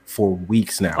issue for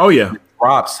weeks now. Oh, yeah.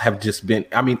 Drops have just been,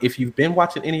 if you've been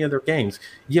watching any of their games,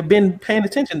 you've been paying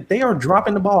attention. They are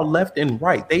dropping the ball left and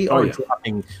right. They are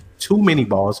dropping too many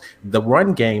balls. The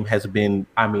run game has been,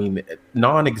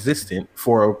 non-existent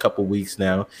for a couple weeks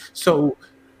now. So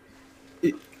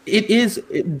they're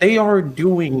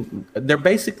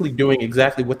basically doing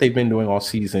exactly what they've been doing all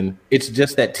season. It's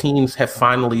just that teams have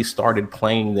finally started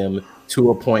playing them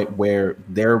to a point where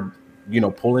they're,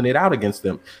 pulling it out against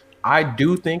them. I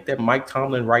do think that Mike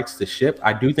Tomlin rights the ship.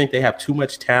 I do think they have too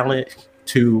much talent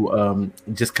to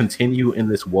just continue in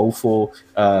this woeful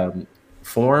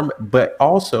form. But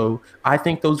also, I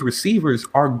think those receivers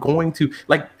are going to,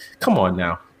 come on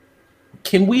now.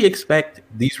 Can we expect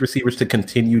these receivers to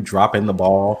continue dropping the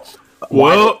ball?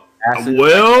 Well,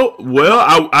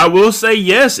 I will say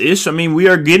yes, Ish. I mean, we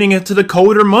are getting into the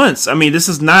colder months. I mean, this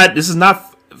is not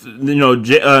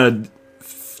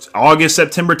August,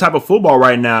 September type of football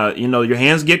right now. Your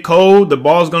hands get cold, the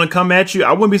ball's going to come at you.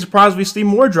 I wouldn't be surprised if we see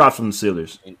more drops from the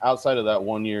Steelers. And outside of that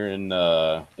 1 year in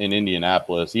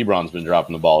Indianapolis, Ebron's been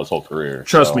dropping the ball his whole career.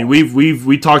 Trust me,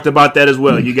 we talked about that as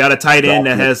well. You got a tight end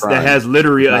that has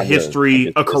literally a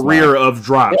history, a career of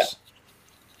drops.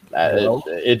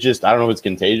 It just, I don't know if it's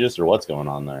contagious or what's going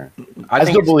on there. I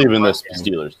still believe in this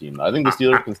Steelers team, though. I think the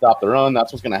Steelers can stop the run.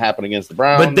 That's what's going to happen against the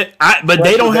Browns. But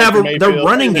they don't have their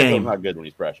running game. Not good when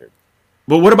he's pressured.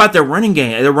 But what about their running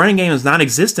game? Their running game is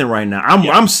non-existent right now.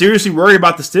 I'm seriously worried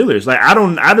about the Steelers. I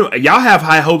don't. Y'all have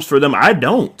high hopes for them. I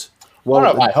don't. Well, I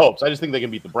don't have high hopes. I just think they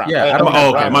can beat the Browns. Yeah.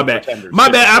 Okay, my bad.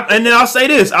 And then I'll say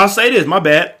this. My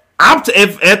bad. At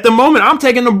the moment, I'm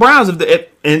taking the Browns.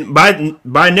 And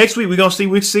by next week, we're gonna see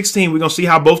week 16. We're gonna see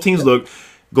how both teams look.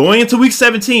 Going into week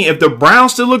 17, if the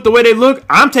Browns still look the way they look,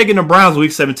 I'm taking the Browns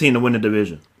week 17 to win the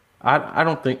division. I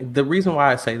don't think the reason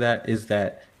why I say that is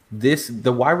that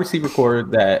the wide receiver core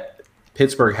that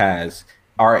Pittsburgh has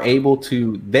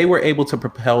they were able to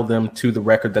propel them to the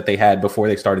record that they had before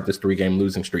they started this 3-game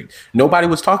losing streak. Nobody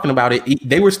was talking about it.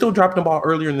 They were still dropping the ball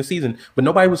earlier in the season, but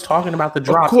nobody was talking about the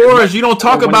drops. Of course, you don't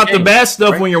talk about the bad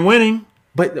stuff when you're winning.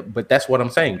 But that's what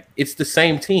I'm saying. It's the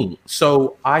same team.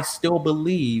 So I still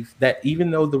believe that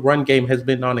even though the run game has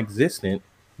been non-existent,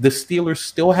 the Steelers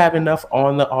still have enough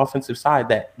on the offensive side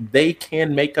that they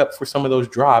can make up for some of those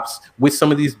drops with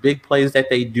some of these big plays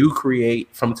that they do create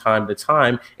from time to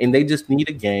time. And they just need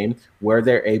a game where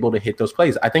they're able to hit those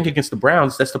plays. I think against the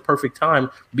Browns, that's the perfect time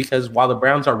because while the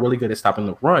Browns are really good at stopping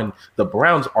the run, the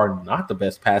Browns are not the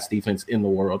best pass defense in the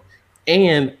world.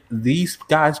 And these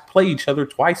guys play each other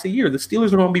twice a year. The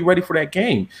Steelers are going to be ready for that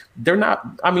game. They're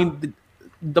not,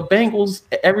 the Bengals,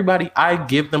 everybody, I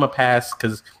give them a pass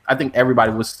because I think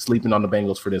everybody was sleeping on the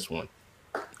Bengals for this one.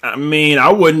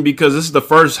 I wouldn't because this is the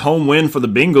first home win for the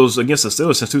Bengals against the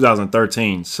Steelers since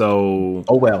 2013. So,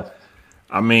 oh well.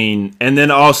 And then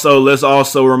let's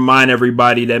also remind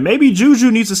everybody that maybe Juju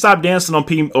needs to stop dancing on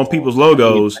people's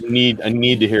logos. I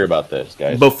need to hear about this,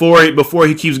 guys. Before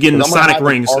he keeps getting the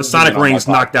Sonic rings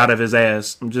knocked out of his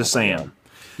ass. I'm just saying.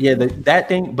 Yeah, that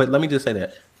thing. But let me just say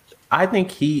that I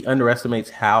think he underestimates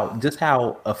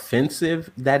how offensive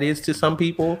that is to some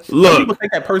people. Look, some people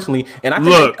take that personally, and I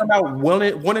think they come out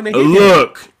wanting to hit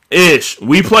Look, Ish,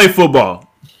 we play football.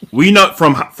 We know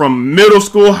from middle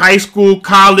school, high school,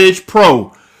 college,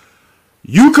 pro.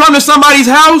 You come to somebody's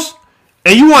house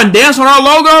and you want to dance on our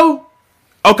logo?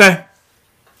 Okay.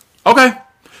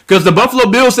 Because the Buffalo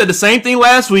Bills said the same thing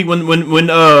last week when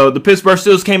the Pittsburgh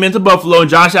Steelers came into Buffalo and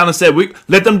Josh Allen said,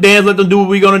 let them dance, let them do what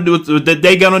we're going to do, that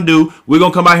they going to do. We're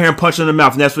going to come out here and punch them in the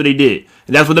mouth. And that's what they did.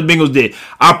 And that's what the Bengals did.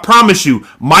 I promise you,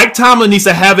 Mike Tomlin needs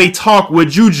to have a talk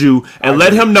with Juju and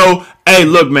let him know, hey,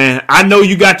 look, man, I know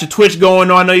you got your Twitch going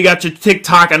on. I know you got your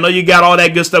TikTok. I know you got all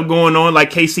that good stuff going on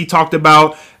like KC talked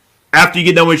about after you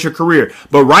get done with your career.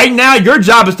 But right now, your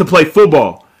job is to play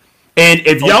football. And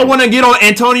if y'all want to get on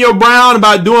Antonio Brown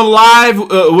about doing live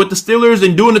with the Steelers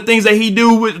and doing the things that he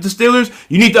do with the Steelers,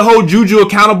 you need to hold Juju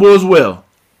accountable as well.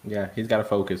 Yeah, he's got to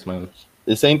focus, man.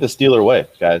 This ain't the Steeler way,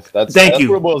 guys. That's what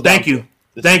it boils down to.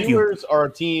 The Steelers are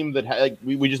a team that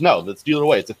we just know the Steeler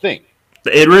way. It's a thing.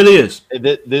 It really is.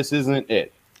 This isn't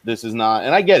it. This is not.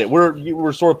 And I get it.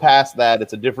 We're sort of past that.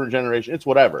 It's a different generation. It's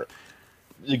whatever.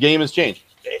 The game has changed.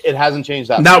 It hasn't changed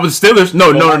that. Not with the Steelers.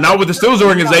 No, not with the Steelers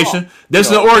organization.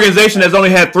 This is an organization that's only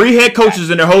had 3 head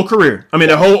coaches in their whole career.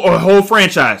 Their whole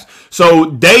franchise. So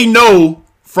they know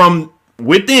from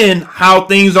within how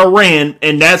things are ran,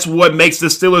 and that's what makes the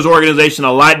Steelers organization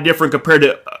a lot different compared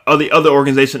to the other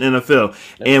organization in the NFL.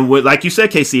 And like you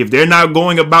said, KC, if they're not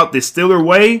going about the Steeler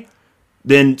way,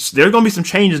 then there's going to be some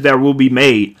changes that will be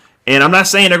made. And I'm not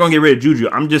saying they're going to get rid of Juju.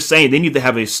 I'm just saying they need to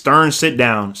have a stern sit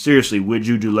down, seriously, with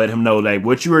Juju. Let him know like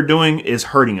what you are doing is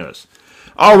hurting us.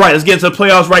 All right, let's get into the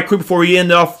playoffs right quick before we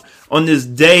end off on this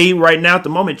day. Right now, at the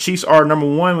moment, Chiefs are number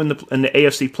 1 in the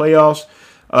AFC playoffs.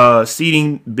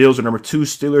 Seeding, Bills are number 2.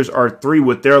 Steelers are 3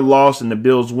 with their loss, and the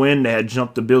Bills win. They had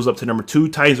jumped the Bills up to number 2.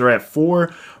 Titans are at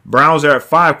 4. Browns are at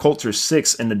 5. Colts are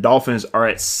 6, and the Dolphins are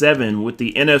at 7. With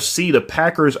the NFC, the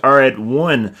Packers are at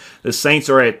 1. The Saints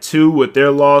are at 2 with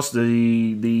their loss.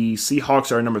 The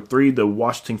Seahawks are at number 3. The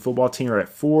Washington football team are at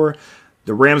 4.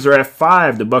 The Rams are at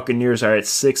 5. The Buccaneers are at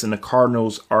 6, and the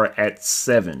Cardinals are at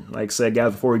 7. Like I said,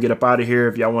 guys, before we get up out of here,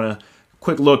 if y'all want a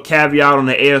quick little caveat on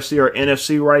the AFC or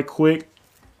NFC right quick.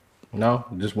 No,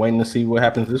 just waiting to see what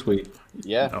happens this week.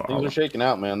 Yeah, things are shaking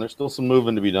out, man. There's still some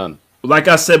moving to be done. Like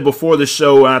I said before the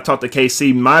show, when I talked to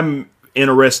KC, my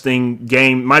interesting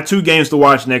game, my 2 games to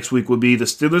watch next week would be the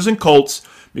Steelers and Colts,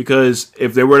 because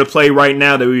if they were to play right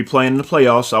now, they would be playing in the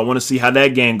playoffs. So I want to see how that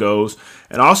game goes.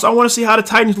 And also I want to see how the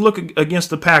Titans look against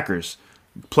the Packers.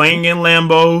 Playing in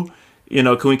Lambeau,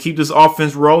 can we keep this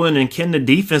offense rolling, and can the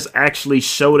defense actually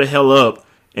show the hell up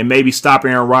and maybe stop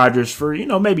Aaron Rodgers for,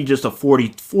 maybe just a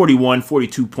 41,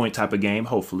 42-point type of game,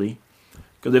 hopefully.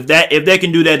 Because if they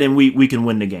can do that, then we can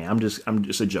win the game. I'm just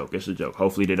a joke. It's a joke.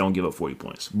 Hopefully they don't give up 40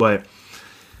 points. But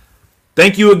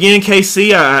thank you again,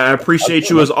 KC. I appreciate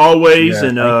you as always.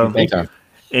 Yeah,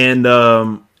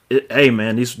 Hey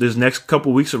man, this next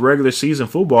couple weeks of regular season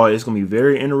football is going to be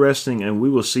very interesting, and we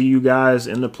will see you guys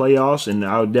in the playoffs. And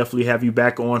I'll definitely have you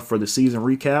back on for the season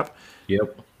recap.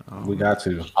 Yep, we got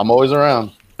to. I'm always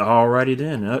around. Alrighty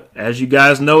then. As you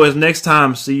guys know, as next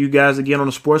time, see you guys again on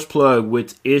the Sports Plug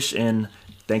with Ish, and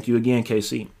thank you again,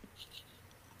 KC.